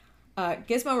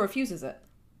 Gizmo refuses it.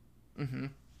 Mm-hmm.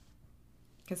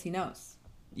 Because he knows.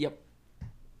 Yep.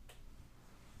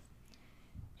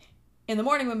 In the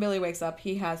morning when Billy wakes up,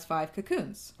 he has 5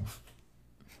 cocoons.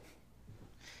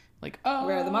 Like, oh.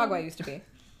 Where the Mogwai used to be.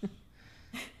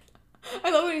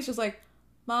 I love when he's just like,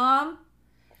 Mom,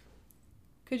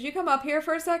 could you come up here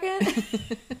for a second?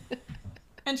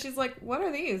 And she's like, what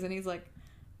are these? And he's like,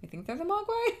 I think they're the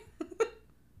Mogwai.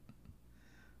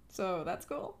 So that's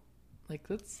cool. Like,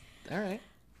 that's all right.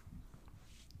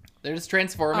 They're just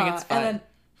transforming. It's fine. And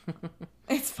then,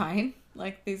 it's fine.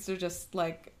 Like, these are just,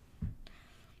 like,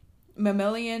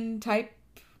 mammalian type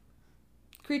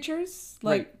creatures.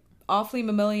 Like, awfully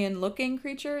mammalian looking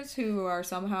creatures who are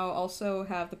somehow also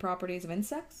have the properties of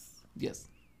insects. Yes.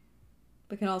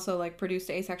 But can also, like, produce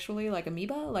asexually, like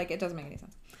amoeba. Like, it doesn't make any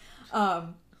sense.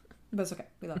 But it's okay.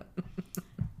 We love it.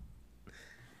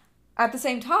 At the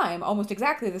same time, almost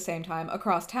exactly the same time,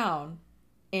 across town,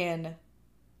 in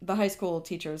the high school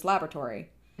teacher's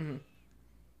laboratory,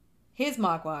 his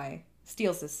Mogwai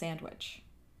steals his sandwich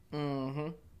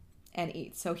and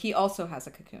eats. So he also has a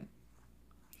cocoon.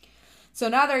 So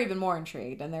now they're even more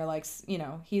intrigued, and they're like, you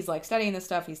know, he's like studying this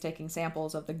stuff. He's taking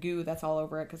samples of the goo that's all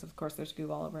over it, because of course there's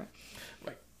goo all over it.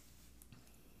 Right.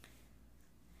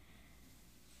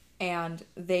 And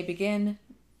they begin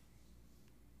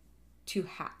to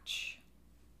hatch.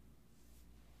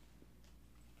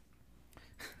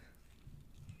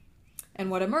 And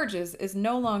what emerges is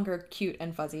no longer cute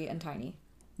and fuzzy and tiny.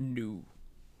 No.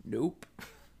 Nope.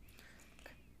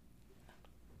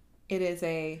 It is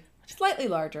a slightly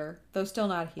larger, though still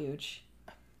not huge,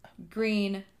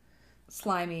 green,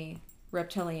 slimy,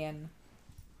 reptilian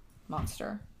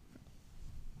monster.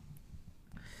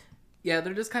 Yeah,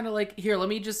 they're just kind of like, here, let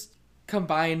me just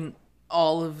combine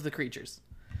all of the creatures.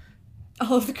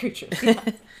 All of the creatures. Yeah.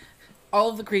 All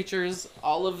of the creatures,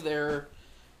 all of their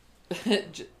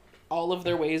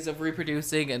ways of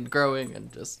reproducing and growing,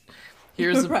 and just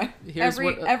here's right. here's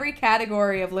every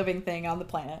category of living thing on the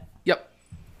planet. Yep.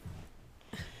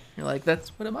 You're like, that's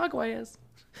what a Mogwai is.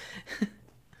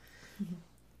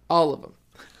 All of them.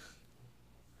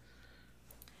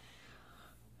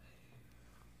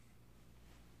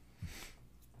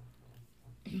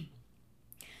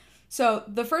 So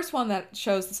the first one that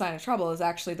shows the sign of trouble is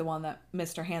actually the one that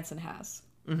Mr. Hansen has,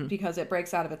 because it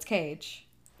breaks out of its cage.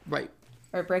 Right.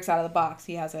 Or it breaks out of the box.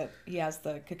 He has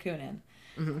the cocoon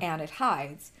in, and it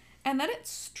hides, and then it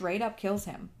straight up kills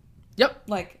him. Yep.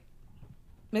 Like,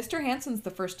 Mr. Hansen's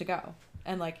the first to go,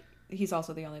 and like he's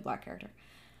also the only black character,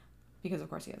 because of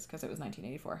course he is, because it was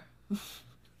 1984.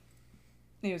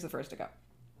 He was the first to go.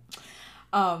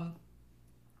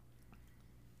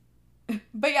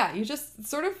 But yeah, you just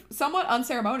sort of somewhat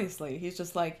unceremoniously, he's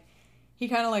just like, he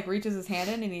kind of like reaches his hand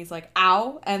in and he's like,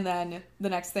 ow. And then the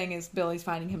next thing is Billy's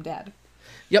finding him dead.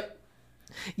 Yep.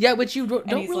 Yeah, but you don't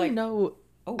really like, know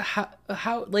oh.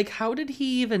 how did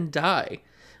he even die?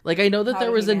 Like, I know that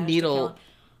there was a needle.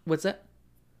 What's that?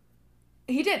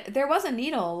 He did. There was a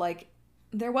needle like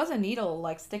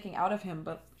sticking out of him,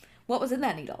 but what was in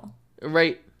that needle?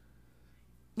 Right.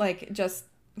 Like, just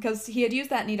because he had used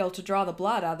that needle to draw the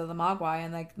blood out of the Mogwai,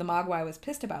 and like the Mogwai was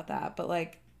pissed about that, but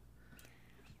like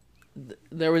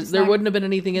there wouldn't have been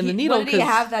anything in the needle. What did he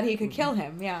have that he could kill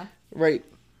him? Yeah. Right.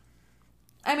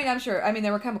 I mean, I'm sure. I mean,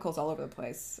 there were chemicals all over the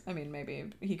place. I mean, maybe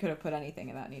he could have put anything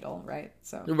in that needle, right?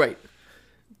 So. Right.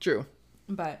 True.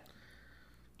 But.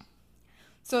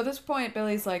 So at this point,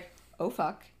 Billy's like, oh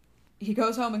fuck. He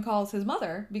goes home and calls his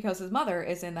mother, because his mother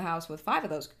is in the house with 5 of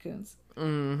those cocoons.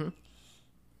 Mm-hmm.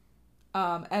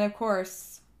 And of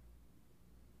course,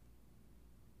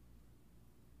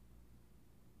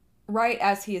 right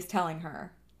as he is telling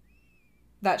her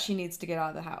that she needs to get out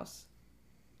of the house,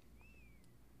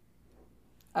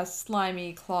 a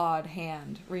slimy, clawed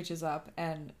hand reaches up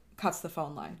and cuts the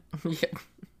phone line. Yeah.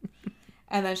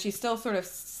 And then she's still sort of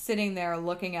sitting there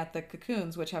looking at the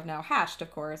cocoons, which have now hatched,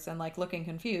 of course, and like looking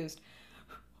confused,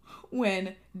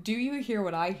 when Do You Hear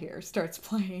What I Hear starts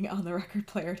playing on the record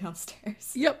player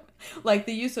downstairs. Yep. Like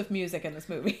the use of music in this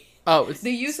movie. Oh, it's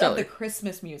the use stellar. of the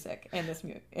Christmas music in this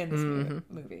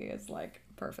movie is like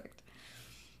perfect.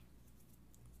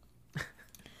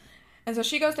 And so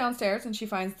she goes downstairs and she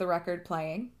finds the record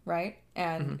playing, right?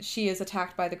 And she is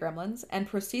attacked by the gremlins and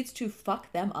proceeds to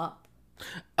fuck them up.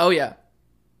 Oh yeah.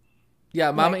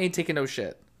 Yeah, Mama ain't taking no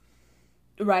shit.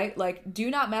 Right? Like,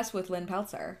 do not mess with Lynn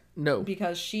Peltzer. No.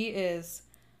 Because she is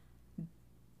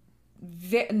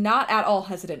not at all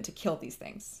hesitant to kill these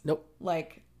things. Nope.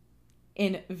 Like,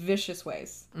 in vicious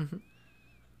ways. Mm-hmm.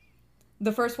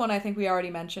 The first one I think we already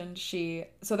mentioned,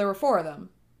 so there were 4 of them,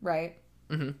 right?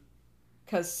 Mm-hmm.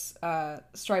 Because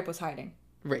Stripe was hiding.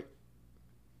 Right.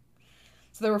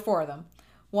 So there were 4 of them.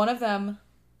 One of them...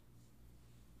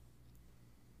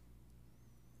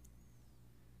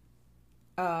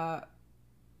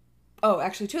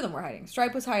 actually 2 of them were hiding.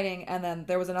 Stripe was hiding, and then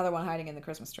there was another one hiding in the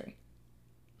Christmas tree.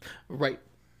 Right.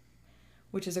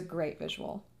 Which is a great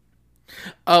visual.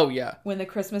 Oh, yeah. When the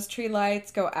Christmas tree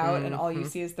lights go out and all you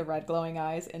see is the red glowing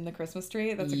eyes in the Christmas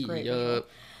tree. That's a great visual.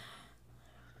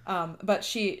 But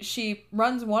she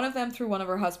runs one of them through one of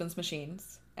her husband's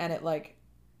machines, and it, like,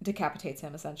 decapitates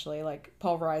him, essentially. Like,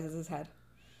 pulverizes his head.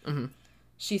 Mm-hmm.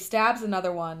 She stabs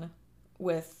another one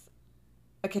with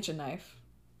a kitchen knife.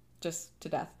 Just to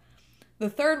death. The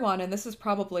third one, and this is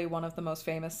probably one of the most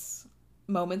famous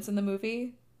moments in the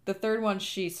movie, the third one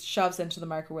she shoves into the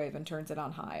microwave and turns it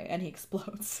on high, and he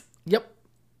explodes. Yep.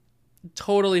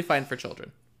 Totally fine for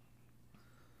children.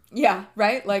 Yeah,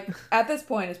 right? Like, at this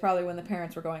point is probably when the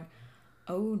parents were going,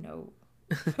 Oh no.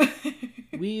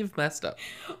 We've messed up.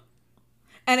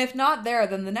 And if not there,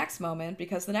 then the next moment,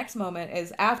 because the next moment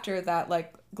is after that,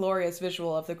 like, glorious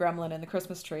visual of the gremlin in the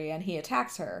Christmas tree, and he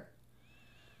attacks her.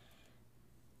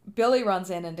 Billy runs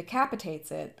in and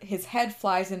decapitates it. His head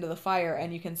flies into the fire,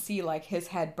 and you can see, like, his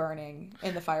head burning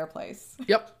in the fireplace.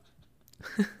 Yep.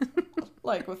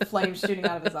 Like, with flames shooting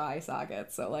out of his eye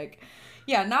sockets. So, like,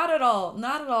 yeah, not at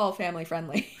all family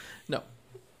friendly. No.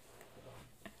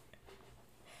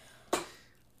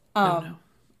 No.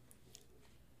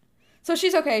 So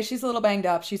she's okay. She's a little banged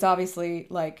up. She's obviously,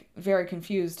 like, very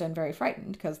confused and very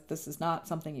frightened because this is not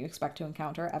something you expect to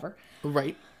encounter ever.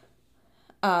 Right.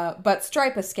 But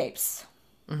Stripe escapes.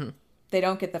 Mm-hmm. They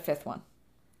don't get the fifth one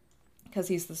because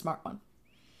he's the smart one.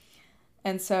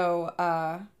 And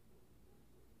so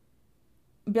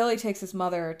Billy takes his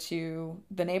mother to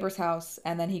the neighbor's house,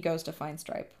 and then he goes to find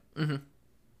Stripe. Mm-hmm.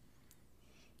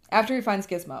 After he finds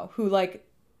Gizmo, who, like,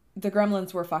 the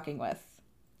gremlins were fucking with.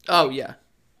 Oh, yeah.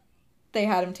 They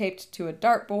had him taped to a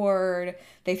dartboard.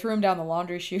 They threw him down the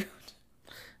laundry chute.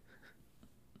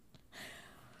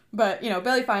 But, you know,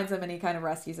 Billy finds him and he kind of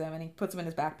rescues him and he puts him in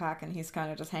his backpack and he's kind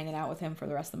of just hanging out with him for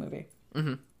the rest of the movie.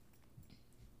 Mm-hmm.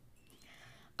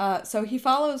 So he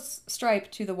follows Stripe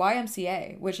to the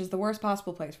YMCA, which is the worst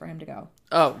possible place for him to go.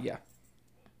 Oh, yeah.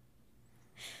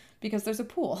 Because there's a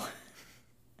pool.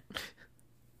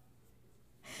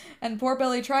 And poor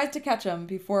Billy tries to catch him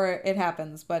before it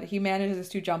happens, but he manages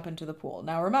to jump into the pool.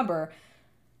 Now remember,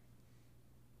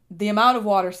 the amount of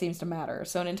water seems to matter.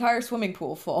 So an entire swimming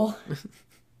pool full.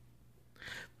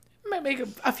 Might make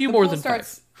a few more than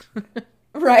starts, 5.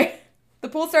 Right. The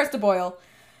pool starts to boil.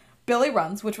 Billy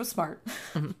runs, which was smart.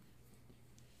 Mm-hmm.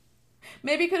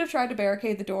 Maybe could have tried to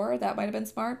barricade the door. That might have been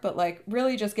smart. But, like,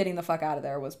 really just getting the fuck out of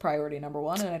there was priority number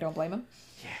 1, and I don't blame him.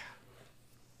 Yeah.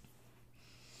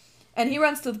 And he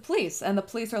runs to the police, and the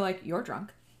police are like, "You're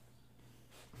drunk."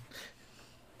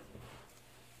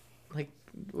 Like,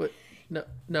 what? No.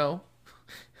 No.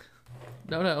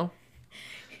 No.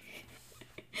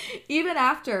 Even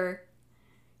after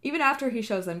he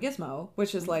shows them Gizmo,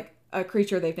 which is, like, a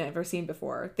creature they've never seen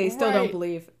before, they still don't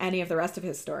believe any of the rest of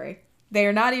his story. They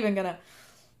are not even gonna,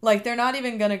 like, they're not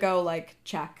even gonna go, like,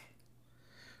 check.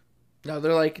 No,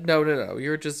 they're like, no,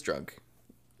 you're just drunk.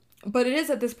 But it is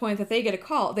at this point that they get a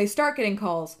call. They start getting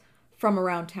calls from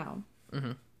around town.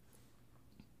 Mm-hmm.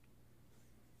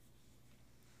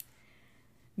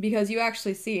 Because you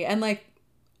actually see, and, like,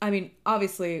 I mean,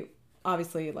 obviously,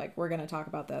 like, we're going to talk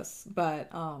about this,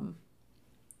 but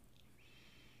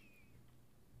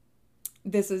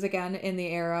this is, again, in the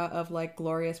era of, like,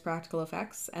 glorious practical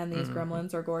effects, and these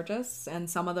gremlins are gorgeous, and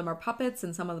some of them are puppets,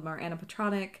 and some of them are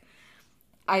animatronic.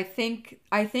 I think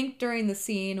during the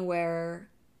scene where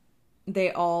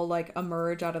they all, like,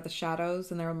 emerge out of the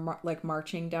shadows and they're like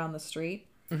marching down the street.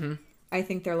 Mm-hmm. I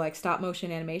think they're like stop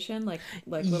motion animation, like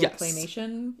little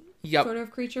claymation sort of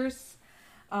creatures.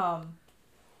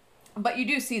 But you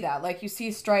do see that, like, you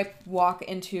see Stripe walk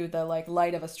into the, like,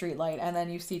 light of a street light, and then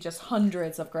you see just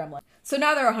hundreds of gremlins. So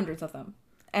now there are hundreds of them,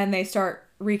 and they start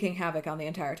wreaking havoc on the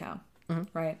entire town,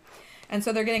 right? And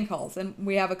so they're getting calls, and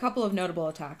we have a couple of notable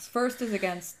attacks. First is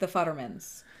against the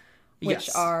Futtermans, which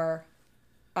are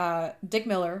Dick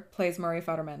Miller plays Murray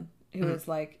Futterman, who is,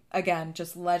 like, again,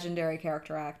 just legendary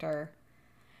character actor.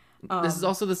 This is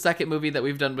also the second movie that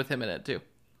we've done with him in it, too.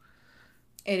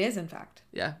 It is, in fact.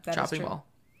 Yeah, that Chopping Mall.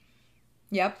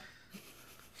 Yep.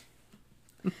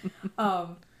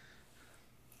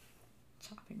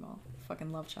 Chopping Mall.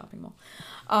 Fucking love Chopping Mall.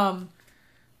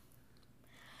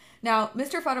 Now,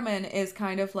 Mr. Futterman is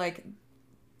kind of like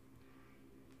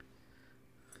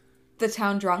the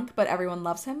town drunk, but everyone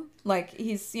loves him. Like,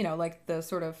 he's, you know, like the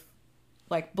sort of,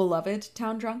 like, beloved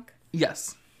town drunk.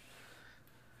 Yes.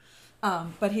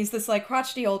 But he's this, like,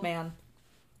 crotchety old man.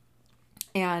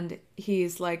 And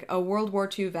he's, like, a World War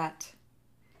II vet.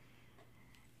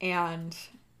 And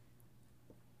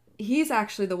he's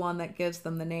actually the one that gives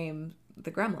them the name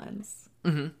the Gremlins.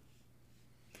 Mm-hmm.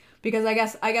 Because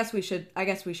I guess we should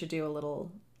do a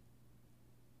little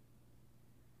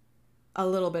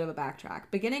bit of a backtrack.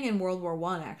 Beginning in World War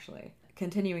I, actually,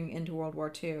 continuing into World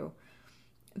War II,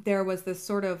 there was this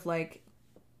sort of, like,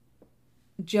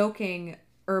 joking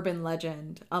urban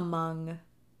legend among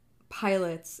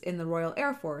pilots in the Royal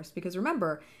Air Force. Because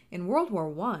remember, in World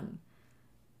War I,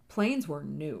 planes were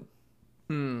new.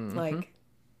 Mm-hmm. Like,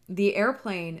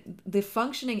 the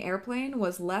functioning airplane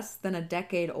was less than a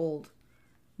decade old.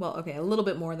 Well, okay, a little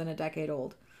bit more than a decade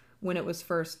old when it was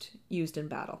first used in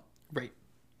battle. Right.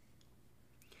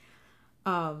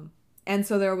 And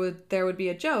so there would be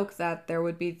a joke that there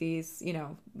would be these,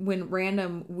 when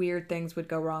random weird things would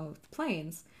go wrong with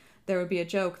planes, there would be a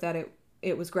joke that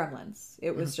it was gremlins.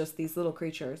 It was just these little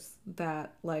creatures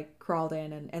that like crawled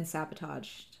in and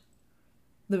sabotaged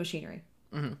the machinery.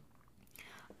 Mm-hmm.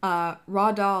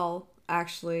 Roald Dahl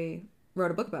actually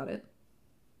wrote a book about it,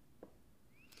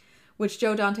 which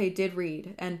Joe Dante did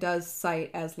read and does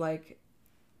cite as like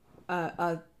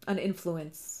an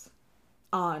influence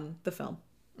on the film.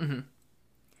 Mm-hmm.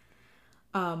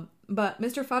 But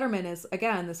Mr. Futterman is,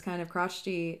 again, this kind of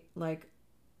crotchety, like,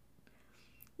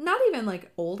 not even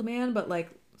like old man, but like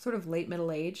sort of late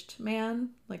middle-aged man,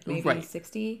 like maybe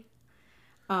 60.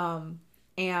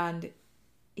 And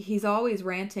he's always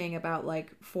ranting about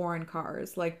like foreign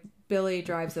cars. Like Billy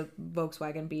drives a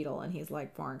Volkswagen Beetle and he's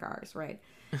like, foreign cars, right?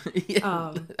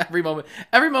 Yeah, every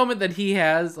moment that he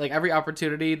has, like every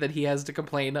opportunity that he has to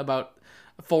complain about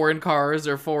foreign cars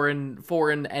or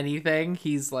foreign anything,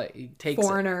 he's like, he takes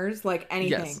foreigners, like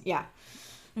anything. Yes. Yeah.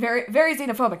 Very, very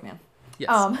xenophobic man.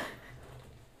 Yes.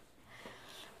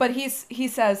 But he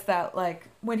says that like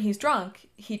when he's drunk,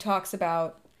 he talks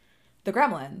about the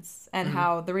gremlins and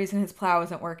how the reason his plow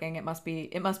isn't working, it must be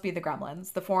the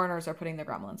gremlins. The foreigners are putting the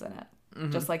gremlins in it.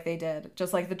 Just like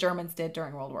the Germans did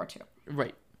during World War II.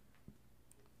 Right.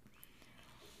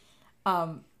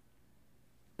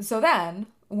 So then,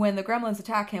 when the gremlins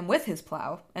attack him with his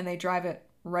plow, and they drive it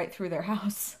right through their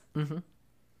house. Mm-hmm.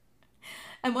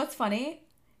 And what's funny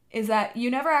is that you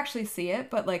never actually see it,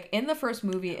 but like in the first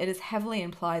movie, it is heavily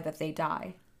implied that they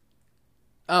die.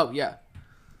 Oh, yeah.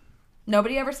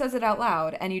 Nobody ever says it out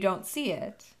loud, and you don't see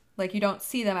it. Like, you don't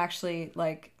see them actually,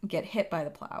 like, get hit by the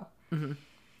plow. Mm-hmm.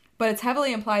 But it's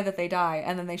heavily implied that they die,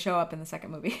 and then they show up in the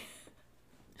second movie.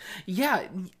 Yeah.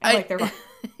 They're fine.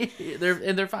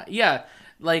 they're fine. Yeah.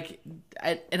 Like,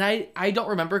 I don't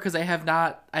remember because I've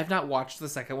not watched the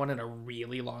second one in a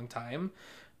really long time.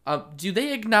 Do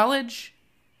they acknowledge,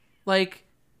 like,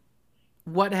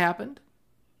 what happened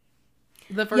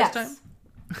the first time?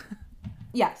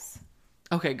 Yes.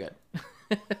 Okay, good.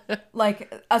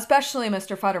 Like, especially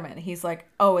Mr. Futterman. He's like,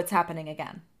 oh, it's happening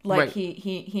again. Like, right.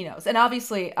 he knows. And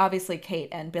obviously Kate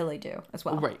and Billy do as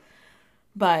well. Right.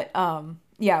 But,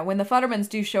 yeah, when the Futtermans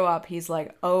do show up, he's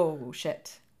like, oh,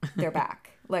 shit, they're back.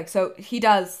 Like, so he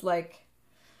does, like,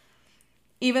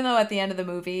 even though at the end of the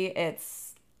movie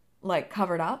it's, like,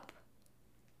 covered up,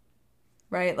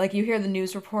 right? Like, you hear the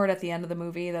news report at the end of the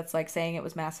movie that's, like, saying it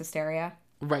was mass hysteria.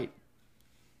 Right.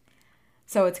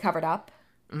 So it's covered up.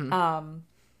 Mm-hmm.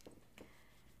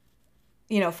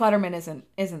 Futterman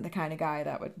isn't the kind of guy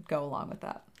that would go along with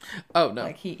that. Oh, no.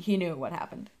 Like, he knew what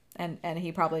happened. And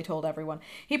he probably told everyone.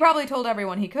 He probably told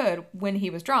everyone he could when he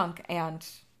was drunk, and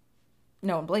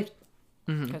no one believed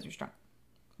him because he was drunk,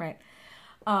 right?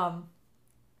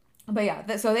 But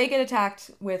yeah, so they get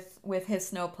attacked with his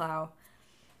snowplow,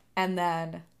 and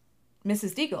then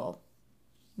Mrs. Deagle,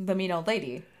 the mean old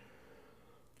lady,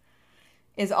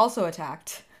 is also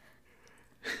attacked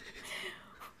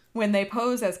when they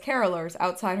pose as carolers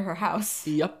outside her house.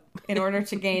 Yep. In order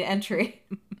to gain entry.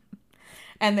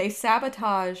 And they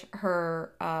sabotage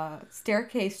her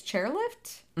staircase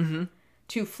chairlift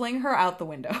to fling her out the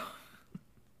window.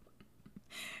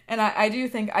 And I do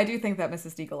think that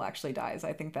Mrs. Deagle actually dies.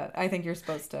 I think you're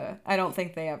supposed to. I don't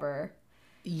think they ever.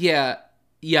 Yeah,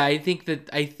 I think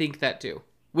that too.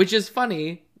 Which is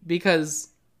funny because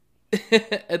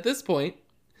at this point,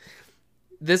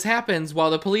 this happens while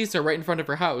the police are right in front of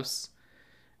her house,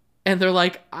 and they're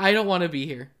like, "I don't want to be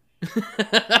here."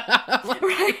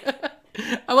 Right.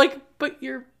 I'm like, but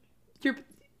you're the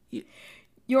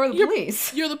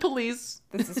police. You're the police.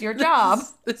 This is your job.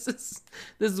 This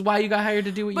is why you got hired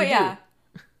to do what you do.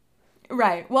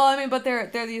 Right. Well, I mean, but they're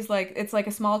these, like, it's like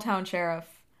a small town sheriff.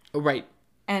 Right.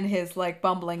 And his, like,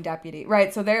 bumbling deputy.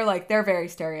 Right. So they're very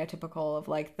stereotypical of,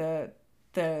 like, the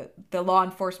law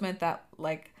enforcement that,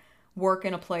 like, work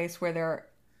in a place where there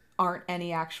aren't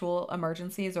any actual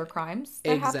emergencies or crimes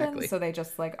that happen. So they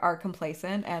just, like, are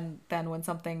complacent, and then when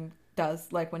something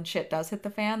does, like, when shit does hit the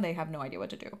fan, they have no idea what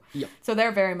to do. Yep. So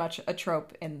they're very much a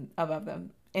trope in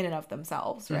and of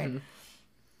themselves, right?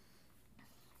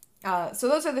 So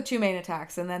those are the two main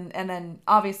attacks, and then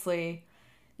obviously,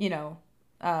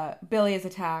 Billy is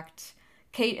attacked.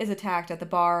 Kate is attacked at the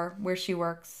bar where she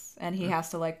works, and he has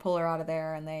to, like, pull her out of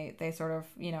there, and they sort of,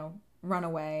 run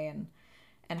away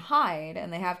and hide,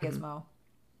 and they have Gizmo.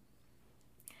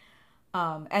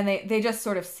 And they just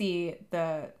sort of see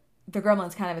the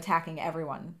gremlins kind of attacking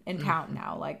everyone in town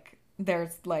now. Like,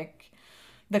 there's, like,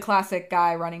 the classic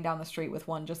guy running down the street with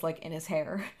one just, like, in his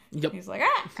hair. Yep. He's like,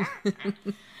 ah!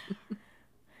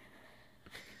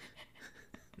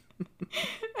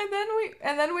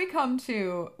 And then we come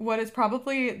to what is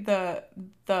probably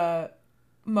the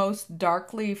most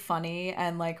darkly funny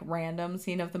and like random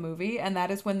scene of the movie, and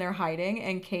that is when they're hiding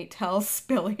and Kate tells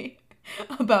Billy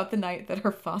about the night that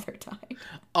her father died.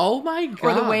 Oh my god.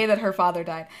 Or the way that her father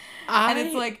died. And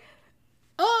it's like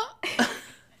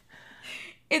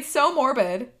it's so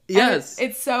morbid. Yes.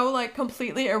 It's so like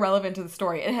completely irrelevant to the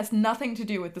story. It has nothing to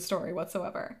do with the story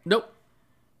whatsoever. Nope.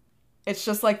 It's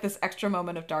just like this extra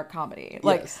moment of dark comedy.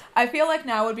 Like, yes. I feel like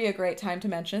now would be a great time to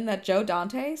mention that Joe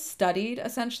Dante studied,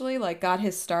 essentially, like, got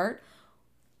his start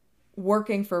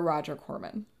working for Roger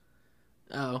Corman.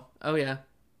 Oh yeah.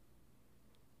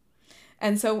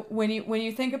 And so when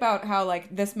you think about how,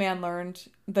 like, this man learned,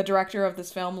 the director of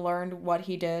this film learned what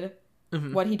he did,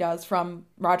 what he does from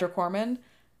Roger Corman,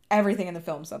 everything in the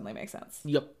film suddenly makes sense.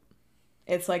 Yep.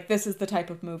 It's like, this is the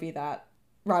type of movie that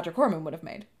Roger Corman would have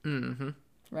made. Mm-hmm.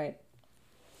 Right.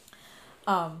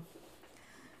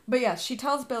 But yeah, she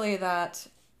tells Billy that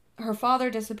her father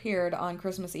disappeared on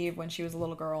Christmas Eve when she was a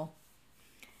little girl,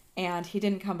 and he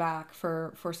didn't come back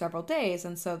for several days,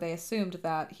 and so they assumed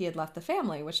that he had left the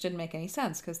family, which didn't make any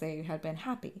sense because they had been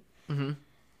happy. Mm-hmm.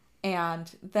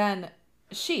 And then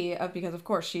she, because of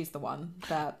course she's the one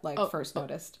that first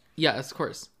noticed. Yes, of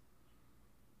course.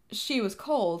 She was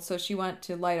cold, so she went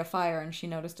to light a fire and she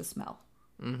noticed a smell.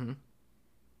 Mm-hmm.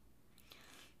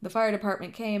 The fire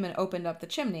department came and opened up the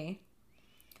chimney,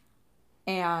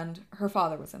 and her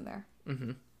father was in there.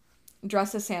 Mm-hmm.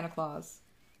 Dressed as Santa Claus.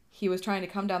 He was trying to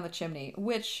come down the chimney,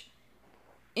 which,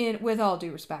 with all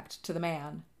due respect to the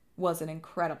man, was an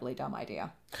incredibly dumb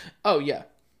idea. Oh, yeah.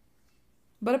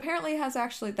 But apparently that's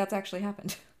actually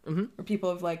happened. Mm-hmm. Where people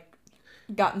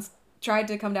have, tried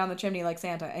to come down the chimney like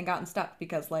Santa and gotten stuck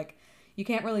because, you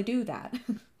can't really do that.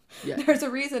 Yeah. There's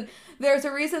a reason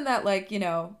that,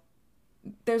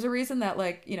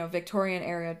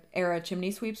 Victorian era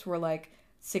chimney sweeps were,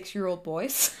 6-year-old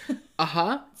boys.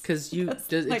 Uh-huh. Because it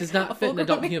does not fit an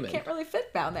adult human. Can't really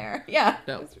fit down there. Yeah.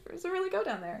 No. Doesn't really go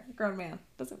down there. Grown man.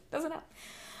 Doesn't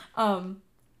have.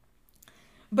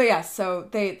 But yeah, so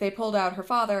they pulled out her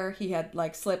father. He had,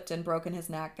 slipped and broken his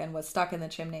neck and was stuck in the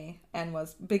chimney and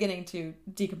was beginning to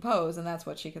decompose, and that's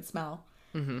what she could smell.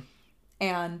 Mm-hmm.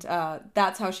 And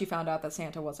that's how she found out that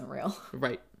Santa wasn't real.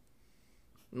 Right.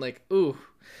 Ooh,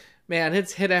 man,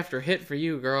 it's hit after hit for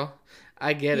you, girl.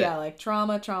 I get it. Yeah,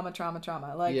 trauma.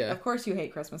 Yeah. Of course you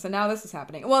hate Christmas, and now this is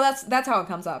happening. Well, that's how it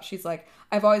comes up. She's like,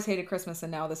 I've always hated Christmas,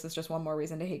 and now this is just one more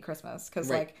reason to hate Christmas. Because,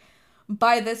 right.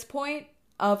 By this point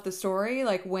of the story,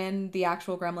 when the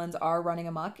actual gremlins are running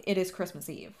amok, it is Christmas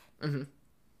Eve. Mm-hmm.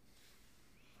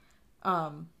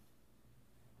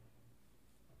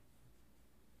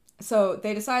 So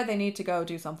they decide they need to go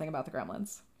do something about the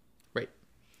gremlins. Right.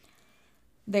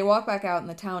 They walk back out, and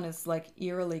the town is,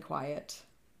 eerily quiet.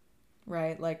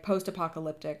 Right?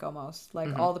 Post-apocalyptic, almost.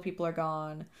 All the people are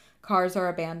gone. Cars are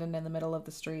abandoned in the middle of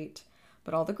the street.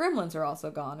 But all the gremlins are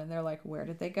also gone, and they're like, where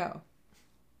did they go?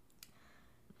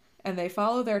 And they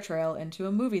follow their trail into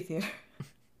a movie theater.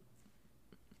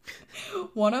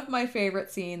 One of my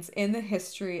favorite scenes in the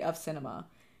history of cinema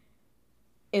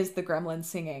is the gremlins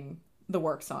singing the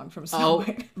work song from Snow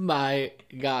White. Oh my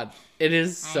god. It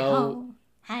is so...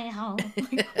 Hi-ho.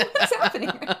 What's happening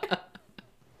right now?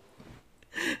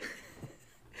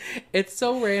 It's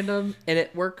so random, and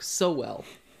it works so well.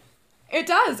 It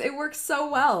does. It works so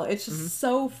well. It's just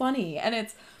so funny. And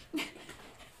it's... and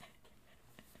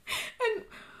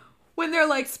when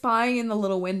they're, spying in the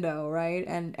little window, right?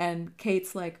 And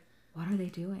Kate's like, what are they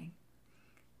doing?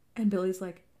 And Billy's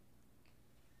like,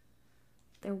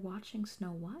 they're watching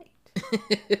Snow White.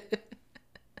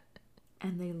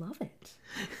 And they love it.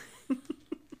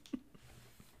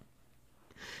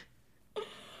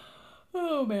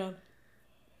 Oh, man.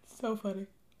 So funny.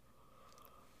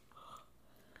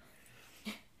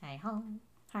 Hi-ho.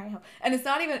 Hi-ho. And it's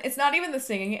not even the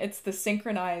singing, it's the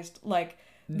synchronized, the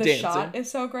dancing. shot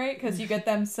is so great because you get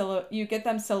them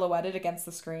silhouetted against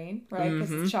the screen, right?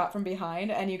 Because it's shot from behind,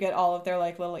 and you get all of their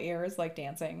little ears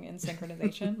dancing in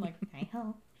synchronization,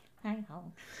 hi-ho,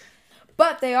 hi-ho.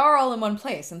 But they are all in one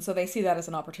place, and so they see that as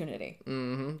an opportunity.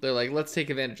 Mm-hmm. They're like, let's take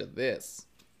advantage of this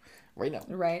right now.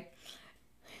 Right.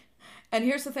 And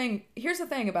here's the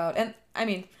thing about, and I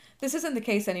mean, this isn't the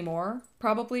case anymore,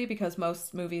 probably, because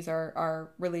most movies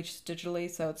are released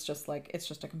digitally, so it's just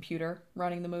a computer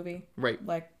running the movie. Right.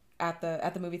 At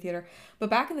the movie theater. But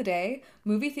back in the day,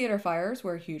 movie theater fires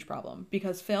were a huge problem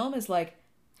because film is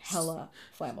hella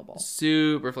flammable.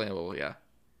 Super flammable, yeah.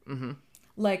 Mm-hmm.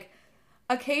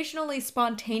 Occasionally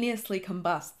spontaneously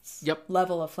combusts. Yep.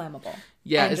 Level of flammable.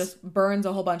 Yeah. And just burns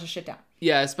a whole bunch of shit down.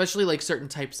 Yeah, especially certain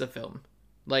types of film.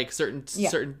 Like Yeah.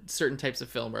 certain types of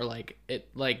film are like it,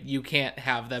 like you can't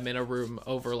have them in a room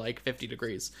over like 50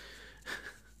 degrees.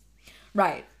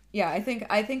 Right. Yeah, I think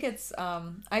it's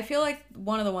I feel like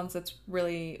one of the ones that's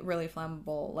really really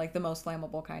flammable, like the most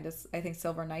flammable kind, is I think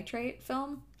silver nitrate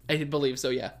film. I believe so,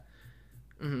 yeah.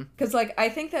 Cuz like I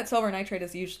think that silver nitrate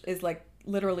is like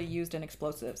literally used in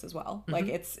explosives as well. Like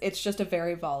it's just a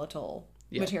very volatile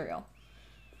Yeah. material.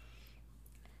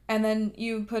 And then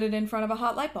you put it in front of a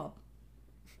hot light bulb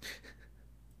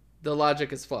The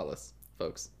logic is flawless,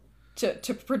 folks.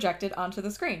 to project it onto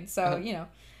the screen. So,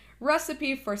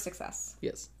 recipe for success,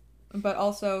 Yes. but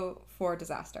also for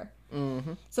disaster.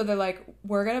 Mm-hmm. So they're like,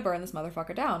 we're going to burn this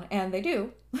motherfucker down. And they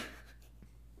do.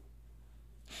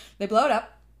 They blow it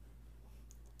up.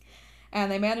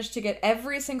 And they manage to get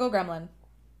every single gremlin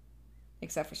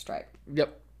except for Stripe,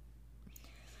 Yep.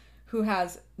 who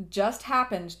has just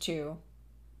happened to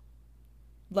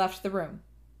left the room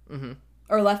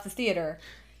or left the theater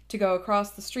to go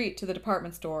across the street to the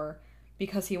department store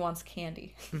because he wants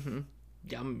candy.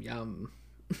 Yum yum.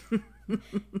 Yum,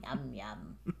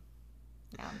 yum.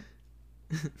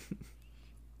 Yum.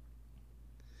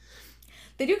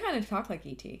 They do kind of talk like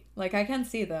E.T. Like, I can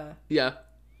see the... Yeah.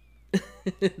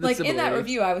 Like, in that similarities.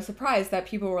 review, I was surprised that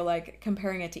people were, like,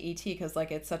 comparing it to E.T. because,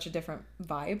 like, it's such a different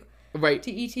vibe Right.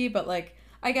 to E.T. But, like,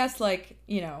 I guess, like,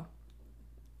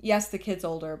 yes, the kid's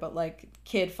older, but, like,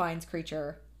 kid finds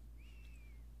creature,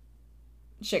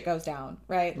 shit goes down,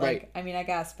 right? Like, Right. I mean, I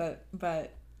guess, but...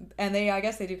 And I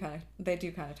guess they do kind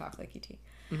of talk like E.T.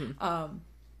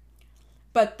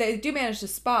 But they do manage to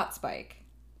spot Spike.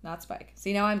 Not Spike.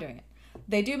 See, now I'm doing it.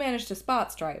 They do manage to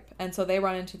spot Stripe, and so they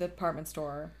run into the department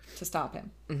store to stop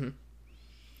him.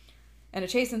 And a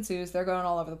chase ensues. They're going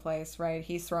all over the place, right?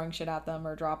 He's throwing shit at them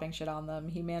or dropping shit on them.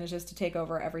 He manages to take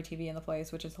over every TV in the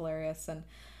place, which is hilarious. And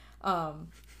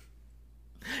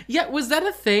Yeah, was that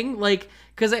a thing? Like,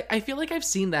 because I feel like I've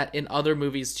seen that in other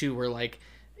movies too, where like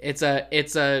it's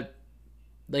a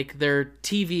like their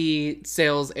TV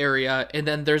sales area, and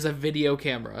then there's a video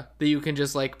camera that you can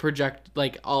just like project.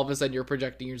 Like all of a sudden, you're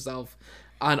projecting yourself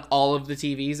on all of the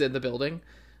TVs in the building.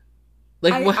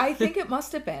 Like what? I think it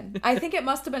must have been. I think it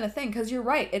must have been a thing because you're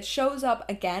right. It shows up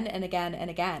again and again and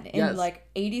again in Yes. like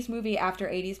 80s movie after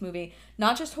 80s movie.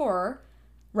 Not just horror,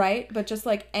 right? But just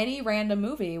like any random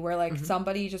movie where like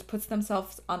somebody just puts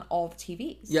themselves on all the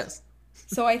TVs. Yes.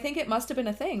 So I think it must have been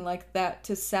a thing like that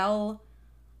to sell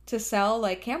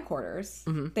like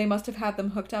camcorders. They must have had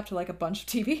them hooked up to like a bunch of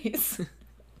TVs.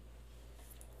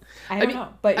 I don't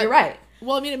know, but you're right.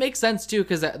 Well, I mean, it makes sense too,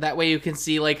 because that way you can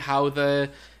see like how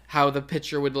the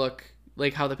picture would look,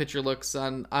 like how the picture looks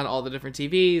on all the different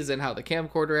TVs, and how the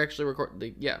camcorder actually record.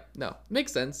 Like, yeah, no,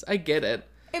 makes sense. I get it.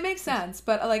 It makes sense,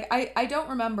 but like I don't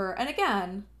remember. And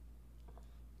again,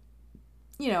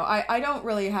 I don't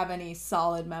really have any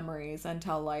solid memories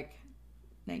until like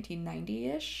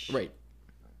 1990-ish. Right.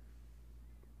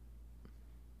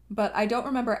 But I don't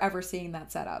remember ever seeing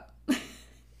that set up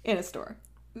in a store.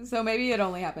 So maybe it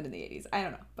only happened in the 80s. I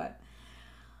don't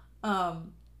know.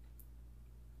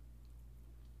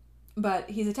 But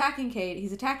he's attacking Kate.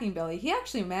 He's attacking Billy. He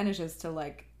actually manages to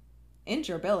like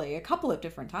injure Billy a couple of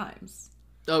different times.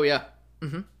 Oh yeah.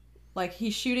 Like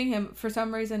he's shooting him for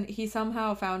some reason. He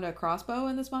somehow found a crossbow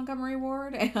in this Montgomery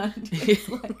ward and he's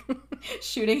like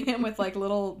shooting him with like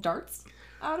little darts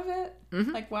out of it.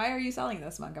 Like, why are you selling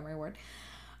this, Montgomery ward?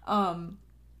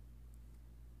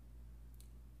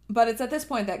 But it's at this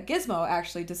point that Gizmo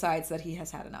actually decides that he has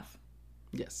had enough.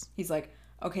 Yes. He's like,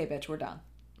 okay, bitch, we're done.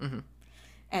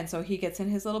 And so he gets in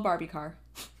his little Barbie car,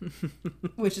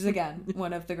 which is, again,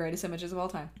 one of the greatest images of all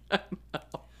time.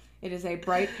 It is a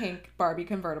bright pink Barbie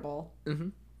convertible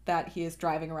that he is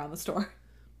driving around the store.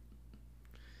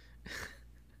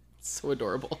 So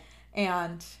adorable.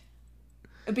 And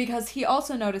because he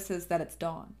also notices that it's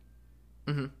dawn.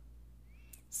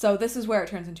 So this is where it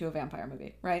turns into a vampire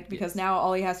movie, right? Because now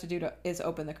all he has to do is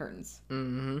open the curtains.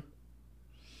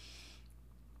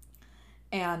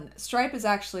 And Stripe is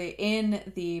actually in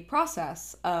the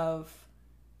process of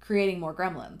creating more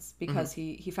gremlins because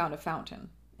he found a fountain.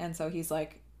 And so he's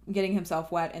like getting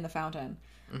himself wet in the fountain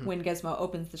when Gizmo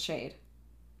opens the shade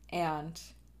and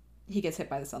he gets hit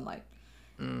by the sunlight.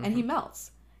 And he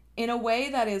melts in a way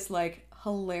that is like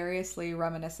hilariously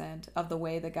reminiscent of the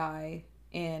way the guy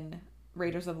in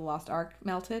Raiders of the Lost Ark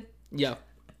melted. Yeah.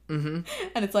 And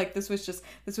it's like this was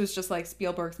just like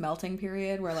Spielberg's melting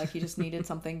period where like he just needed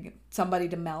somebody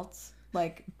to melt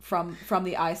like from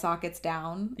the eye sockets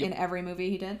down in every movie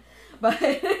he did. But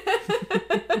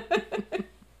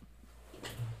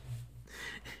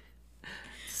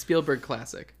Spielberg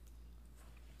classic.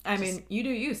 I mean, you do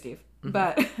you, Steve.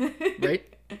 But Right?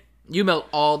 You melt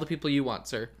all the people you want,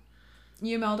 sir.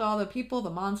 you melt all the people,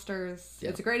 the monsters. Yeah.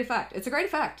 It's a great effect. It's a great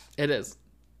effect. It is.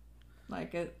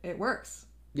 Like, it works.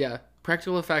 Yeah.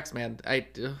 Practical effects, man.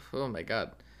 Oh my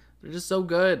god. They're just so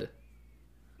good.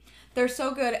 They're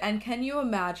so good. And can you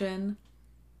imagine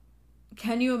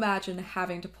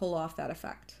having to pull off that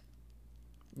effect?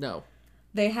 No.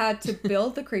 They had to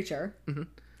build the creature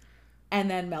and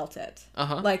then melt it.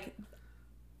 Like,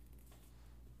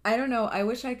 I don't know. I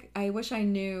wish I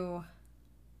knew.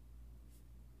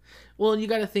 Well, you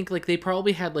got to think, like, they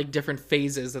probably had, like, different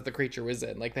phases that the creature was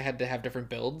in. Like, they had to have different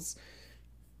builds.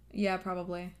 Yeah,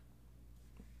 probably.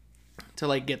 To,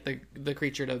 like, get the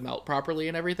creature to melt properly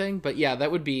and everything. But yeah,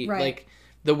 that would be like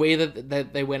the way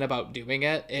that they went about doing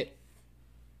it.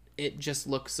 It just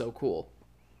looks so cool.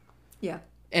 Yeah.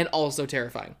 And also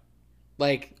terrifying.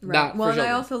 Like, not well, for and children.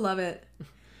 I also love it.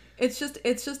 It's just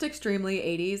extremely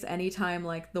 80s. Anytime,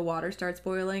 like, the water starts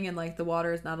boiling, and, like, the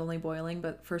water is not only boiling,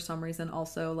 but for some reason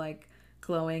also, like,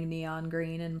 glowing neon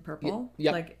green and purple.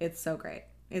 Yep. Like, it's so great.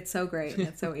 It's so great, and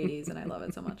it's so 80s, and I love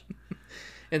it so much. And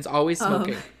it's always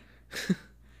smoking.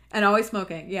 And always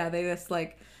smoking. Yeah, they just,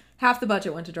 like, half the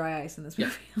budget went to dry ice in this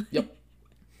movie. Yep.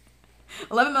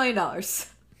 $11 million.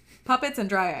 Puppets and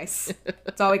dry ice.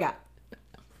 That's all we got.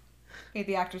 Paid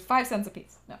the actors 5 cents a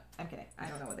piece. No, I'm kidding. I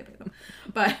don't know what they paid them.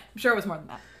 But I'm sure it was more than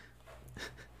that.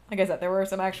 Like I said, there were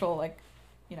some actual, like,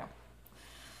 you know,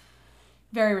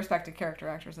 very respected character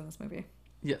actors in this movie.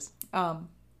 Yes. But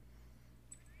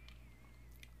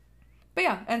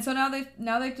yeah, and so now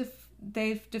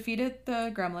they've defeated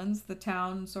the gremlins. The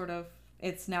town sort of,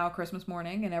 it's now Christmas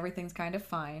morning and everything's kind of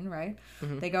fine, right?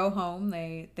 Mm-hmm. They go home,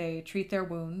 they treat their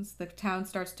wounds. The town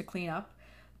starts to clean up.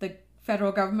 The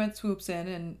federal government swoops in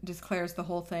and declares the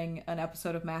whole thing an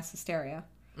episode of mass hysteria.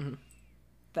 Mm-hmm.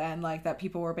 And, like, that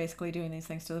people were basically doing these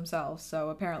things to themselves. So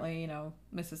apparently, you know,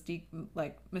 Mr.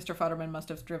 Futterman must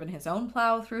have driven his own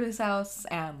plow through his house,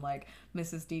 and, like,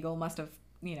 Mrs. Deagle must have,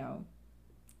 you know,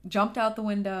 jumped out the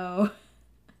window.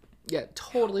 Yeah,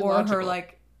 totally or logical. Her,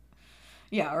 like,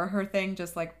 yeah, or her thing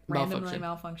just, like, randomly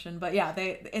malfunctioned. But yeah,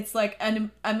 it's like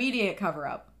an immediate cover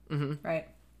up, right?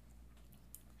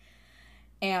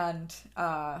 And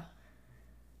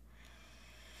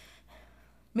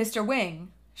Mr.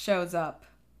 Wing shows up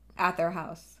at their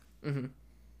house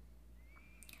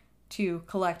to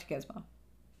collect Gizmo.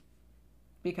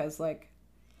 Because, like,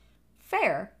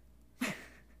 fair.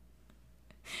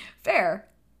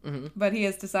 But he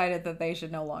has decided that they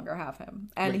should no longer have him.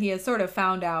 And he has sort of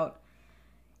found out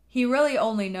he really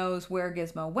only knows where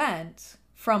Gizmo went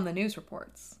from the news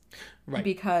reports. Right.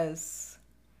 Because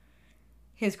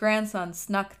his grandson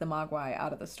snuck the Mogwai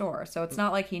out of the store. So it's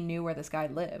not like he knew where this guy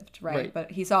lived, right?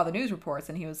 But he saw the news reports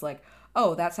and he was like,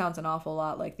 oh, that sounds an awful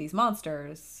lot like these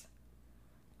monsters.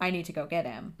 I need to go get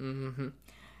him. Mm-hmm.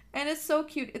 And it's so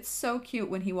cute. It's so cute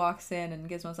when he walks in and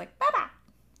Gizmo's like, Baba!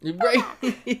 Right.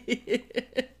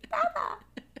 Baba!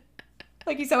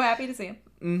 Like, he's so happy to see him.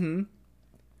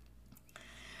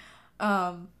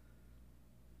 Mm-hmm.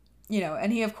 You know,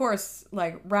 and he, of course,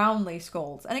 like, roundly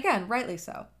scolds. And again, rightly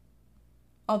so.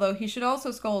 Although he should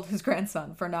also scold his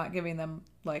grandson for not giving them,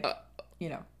 like, you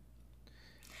know.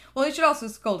 Well, he should also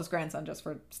scold his grandson just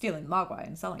for stealing the Mogwai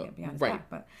and selling it behind his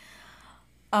back.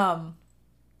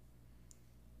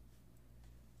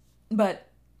 But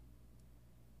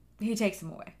he takes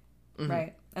him away,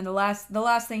 right? And the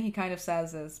last thing he kind of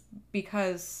says is,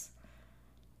 because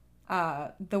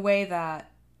the way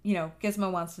that, you know,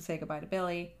 Gizmo wants to say goodbye to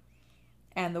Billy,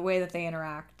 and the way that they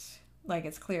interact, like,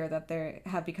 it's clear that they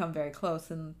have become very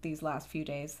close in these last few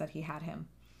days that he had him.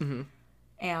 Mm-hmm.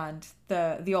 And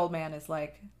the old man is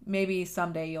like, maybe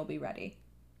someday you'll be ready.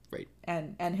 Right.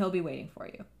 And he'll be waiting for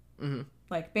you. Mm-hmm.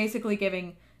 Like, basically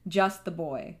giving just the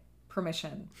boy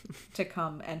permission to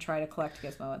come and try to collect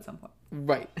Gizmo at some point.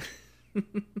 Right.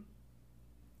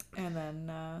 And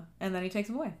then he takes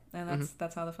him away. And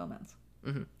that's how the film ends.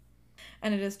 Mm-hmm.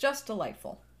 And it is just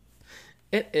delightful.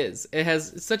 It is. It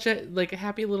has such a, like, a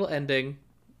happy little ending.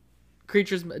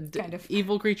 Creatures, kind of.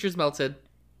 Evil creatures melted.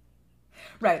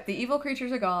 Right. The evil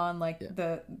creatures are gone. Like,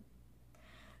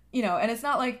 you know, and it's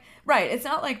not like, it's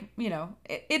not like, you know,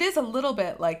 it is a little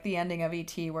bit like the ending of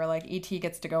E.T. where, like, E.T.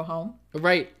 gets to go home.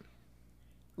 Right.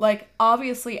 Like,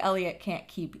 obviously Elliot can't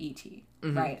keep E.T.,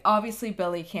 right? Obviously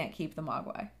Billy can't keep the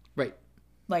Mogwai. Right.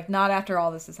 Like, not after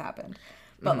all this has happened.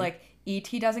 But, like,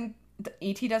 E.T. doesn't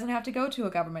have to go to a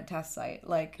government test site.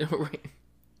 Like, right.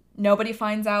 Nobody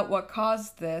finds out what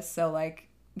caused this, so, like,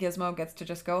 Gizmo gets to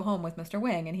just go home with Mr.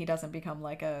 Wing, and he doesn't become,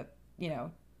 like, a, you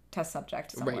know, test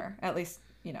subject somewhere. Right. At least,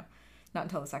 you know, not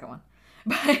until the second one.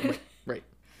 But right.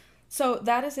 So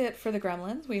that is it for the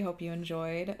Gremlins. We hope you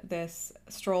enjoyed this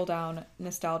stroll down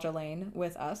nostalgia lane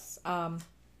with us.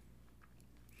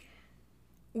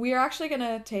 We are actually going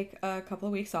to take a couple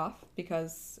of weeks off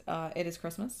because it is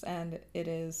Christmas and it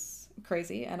is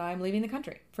crazy, and I'm leaving the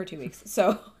country for 2 weeks.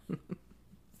 So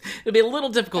it'll be a little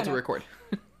difficult to record.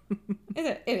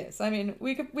 It is. I mean,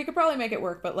 we could probably make it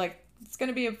work, but like it's going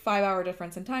to be a 5-hour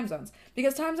difference in time zones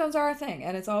because time zones are a thing,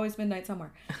 and it's always midnight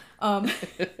somewhere.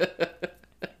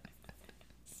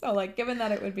 So like, given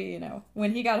that it would be,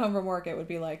 when he got home from work, it would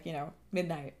be like,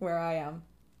 midnight where I am.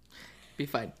 Be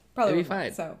fine. Probably It'll be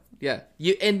fine. So yeah,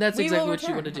 and that's exactly what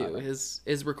you want to do is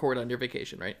record on your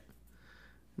vacation, right?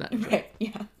 Not right.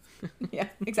 Yeah. Yeah.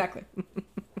 Exactly.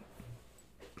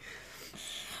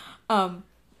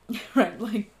 Right.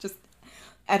 Like just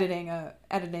editing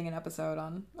an episode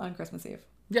on Christmas Eve.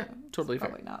 Yeah. Totally.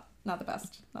 Probably fair. Not the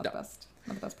best. Not the best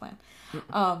plan.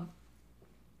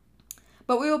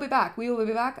 But we will be back. We will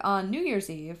be back on New Year's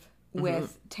Eve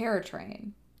with Terror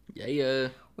Train. Yeah.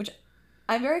 Which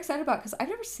I'm very excited about because I've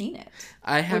never seen it.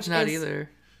 I have not either.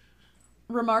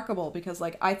 Remarkable because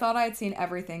like I thought I had seen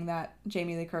everything that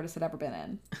Jamie Lee Curtis had ever been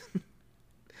in.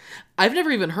 I've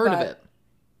never even heard of it.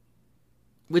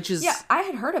 Which is I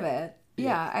had heard of it.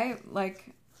 Yeah,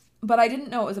 but I didn't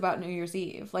know it was about New Year's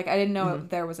Eve. Like I didn't know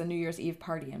there was a New Year's Eve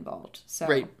party involved. So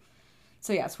right.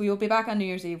 So yes, we will be back on New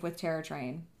Year's Eve with Terror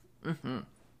Train. Mm-hmm.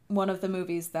 One of the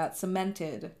movies that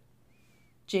cemented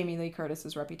Jamie Lee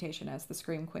Curtis's reputation as the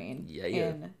Scream Queen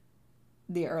in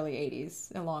the early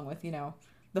 80s, along with,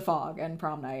 The Fog and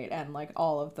Prom Night and like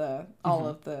all of the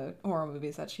horror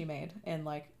movies that she made in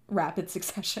like rapid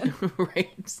succession.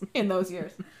 Right. In those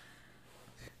years.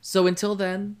 So until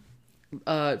then,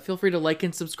 feel free to like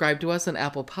and subscribe to us on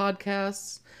Apple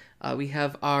Podcasts. We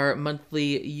have our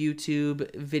monthly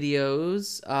YouTube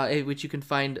videos, which you can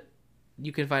find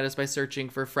us by searching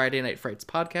for Friday Night Frights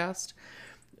Podcast.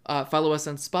 Follow us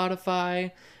on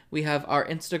Spotify. We have our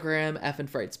Instagram, F and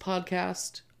Frights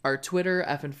Podcast, our Twitter,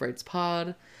 F and Frights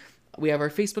Pod. We have our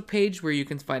Facebook page where you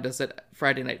can find us at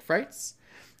Friday Night Frights.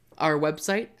 Our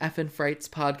website,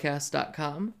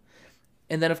 fandfrightspodcast.com.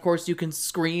 And then, of course, you can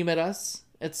scream at us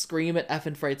at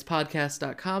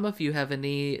scream@fandfrightspodcast.com if you have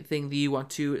anything that you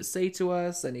want to say to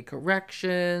us, any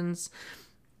corrections.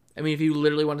 I mean, if you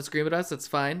literally want to scream at us, that's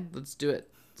fine. Let's do it.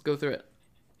 Let's go through it.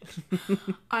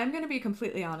 I'm going to be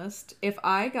completely honest. If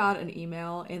I got an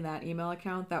email in that email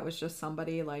account that was just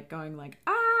somebody like going like,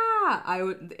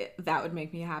 that would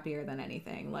make me happier than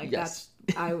anything. Like yes.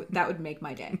 that would make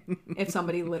my day. If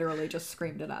somebody literally just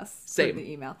screamed at us through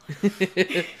the email.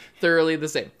 Thoroughly the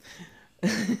same.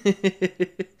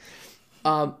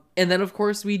 And then of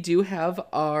course we do have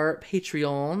our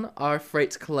Patreon, our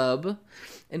Fright Club.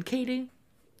 And Katie?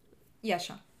 Yes,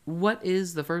 Sean. What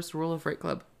is the first rule of Fright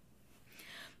Club?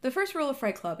 The first rule of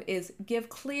Fright Club is give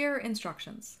clear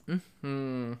instructions.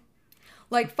 Mm-hmm.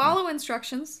 Like, follow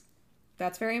instructions.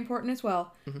 That's very important as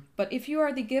well. Mm-hmm. But if you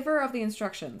are the giver of the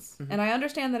instructions, and I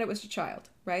understand that it was a child,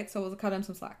 right? So we'll cut him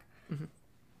some slack. Mm-hmm.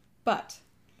 But,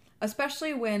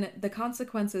 especially when the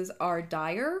consequences are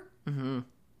dire,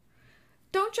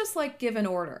 don't just, like, give an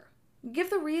order. Give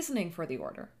the reasoning for the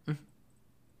order. Mm-hmm.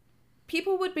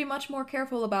 People would be much more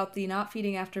careful about the not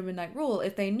feeding after midnight rule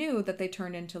if they knew that they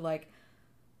turned into, like,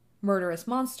 murderous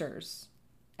monsters,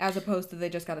 as opposed to they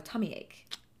just got a tummy ache.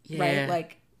 Yeah. Right?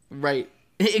 Like, right.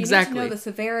 Exactly. You need to know the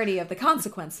severity of the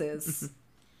consequences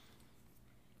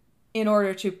in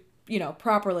order to,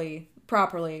 properly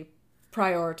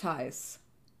prioritize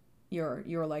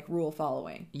your like rule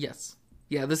following. Yes.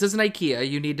 Yeah, this isn't IKEA.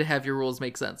 You need to have your rules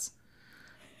make sense.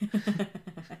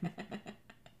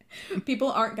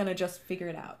 People aren't going to just figure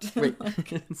it out. Right.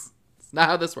 It's not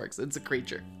how this works. It's a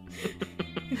creature.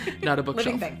 Not a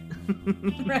bookshelf. Living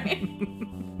thing. Right.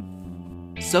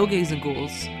 So, gays and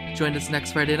ghouls, join us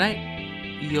next Friday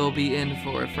night. You'll be in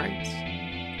for a fright.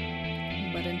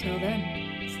 But until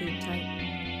then, sleep tight.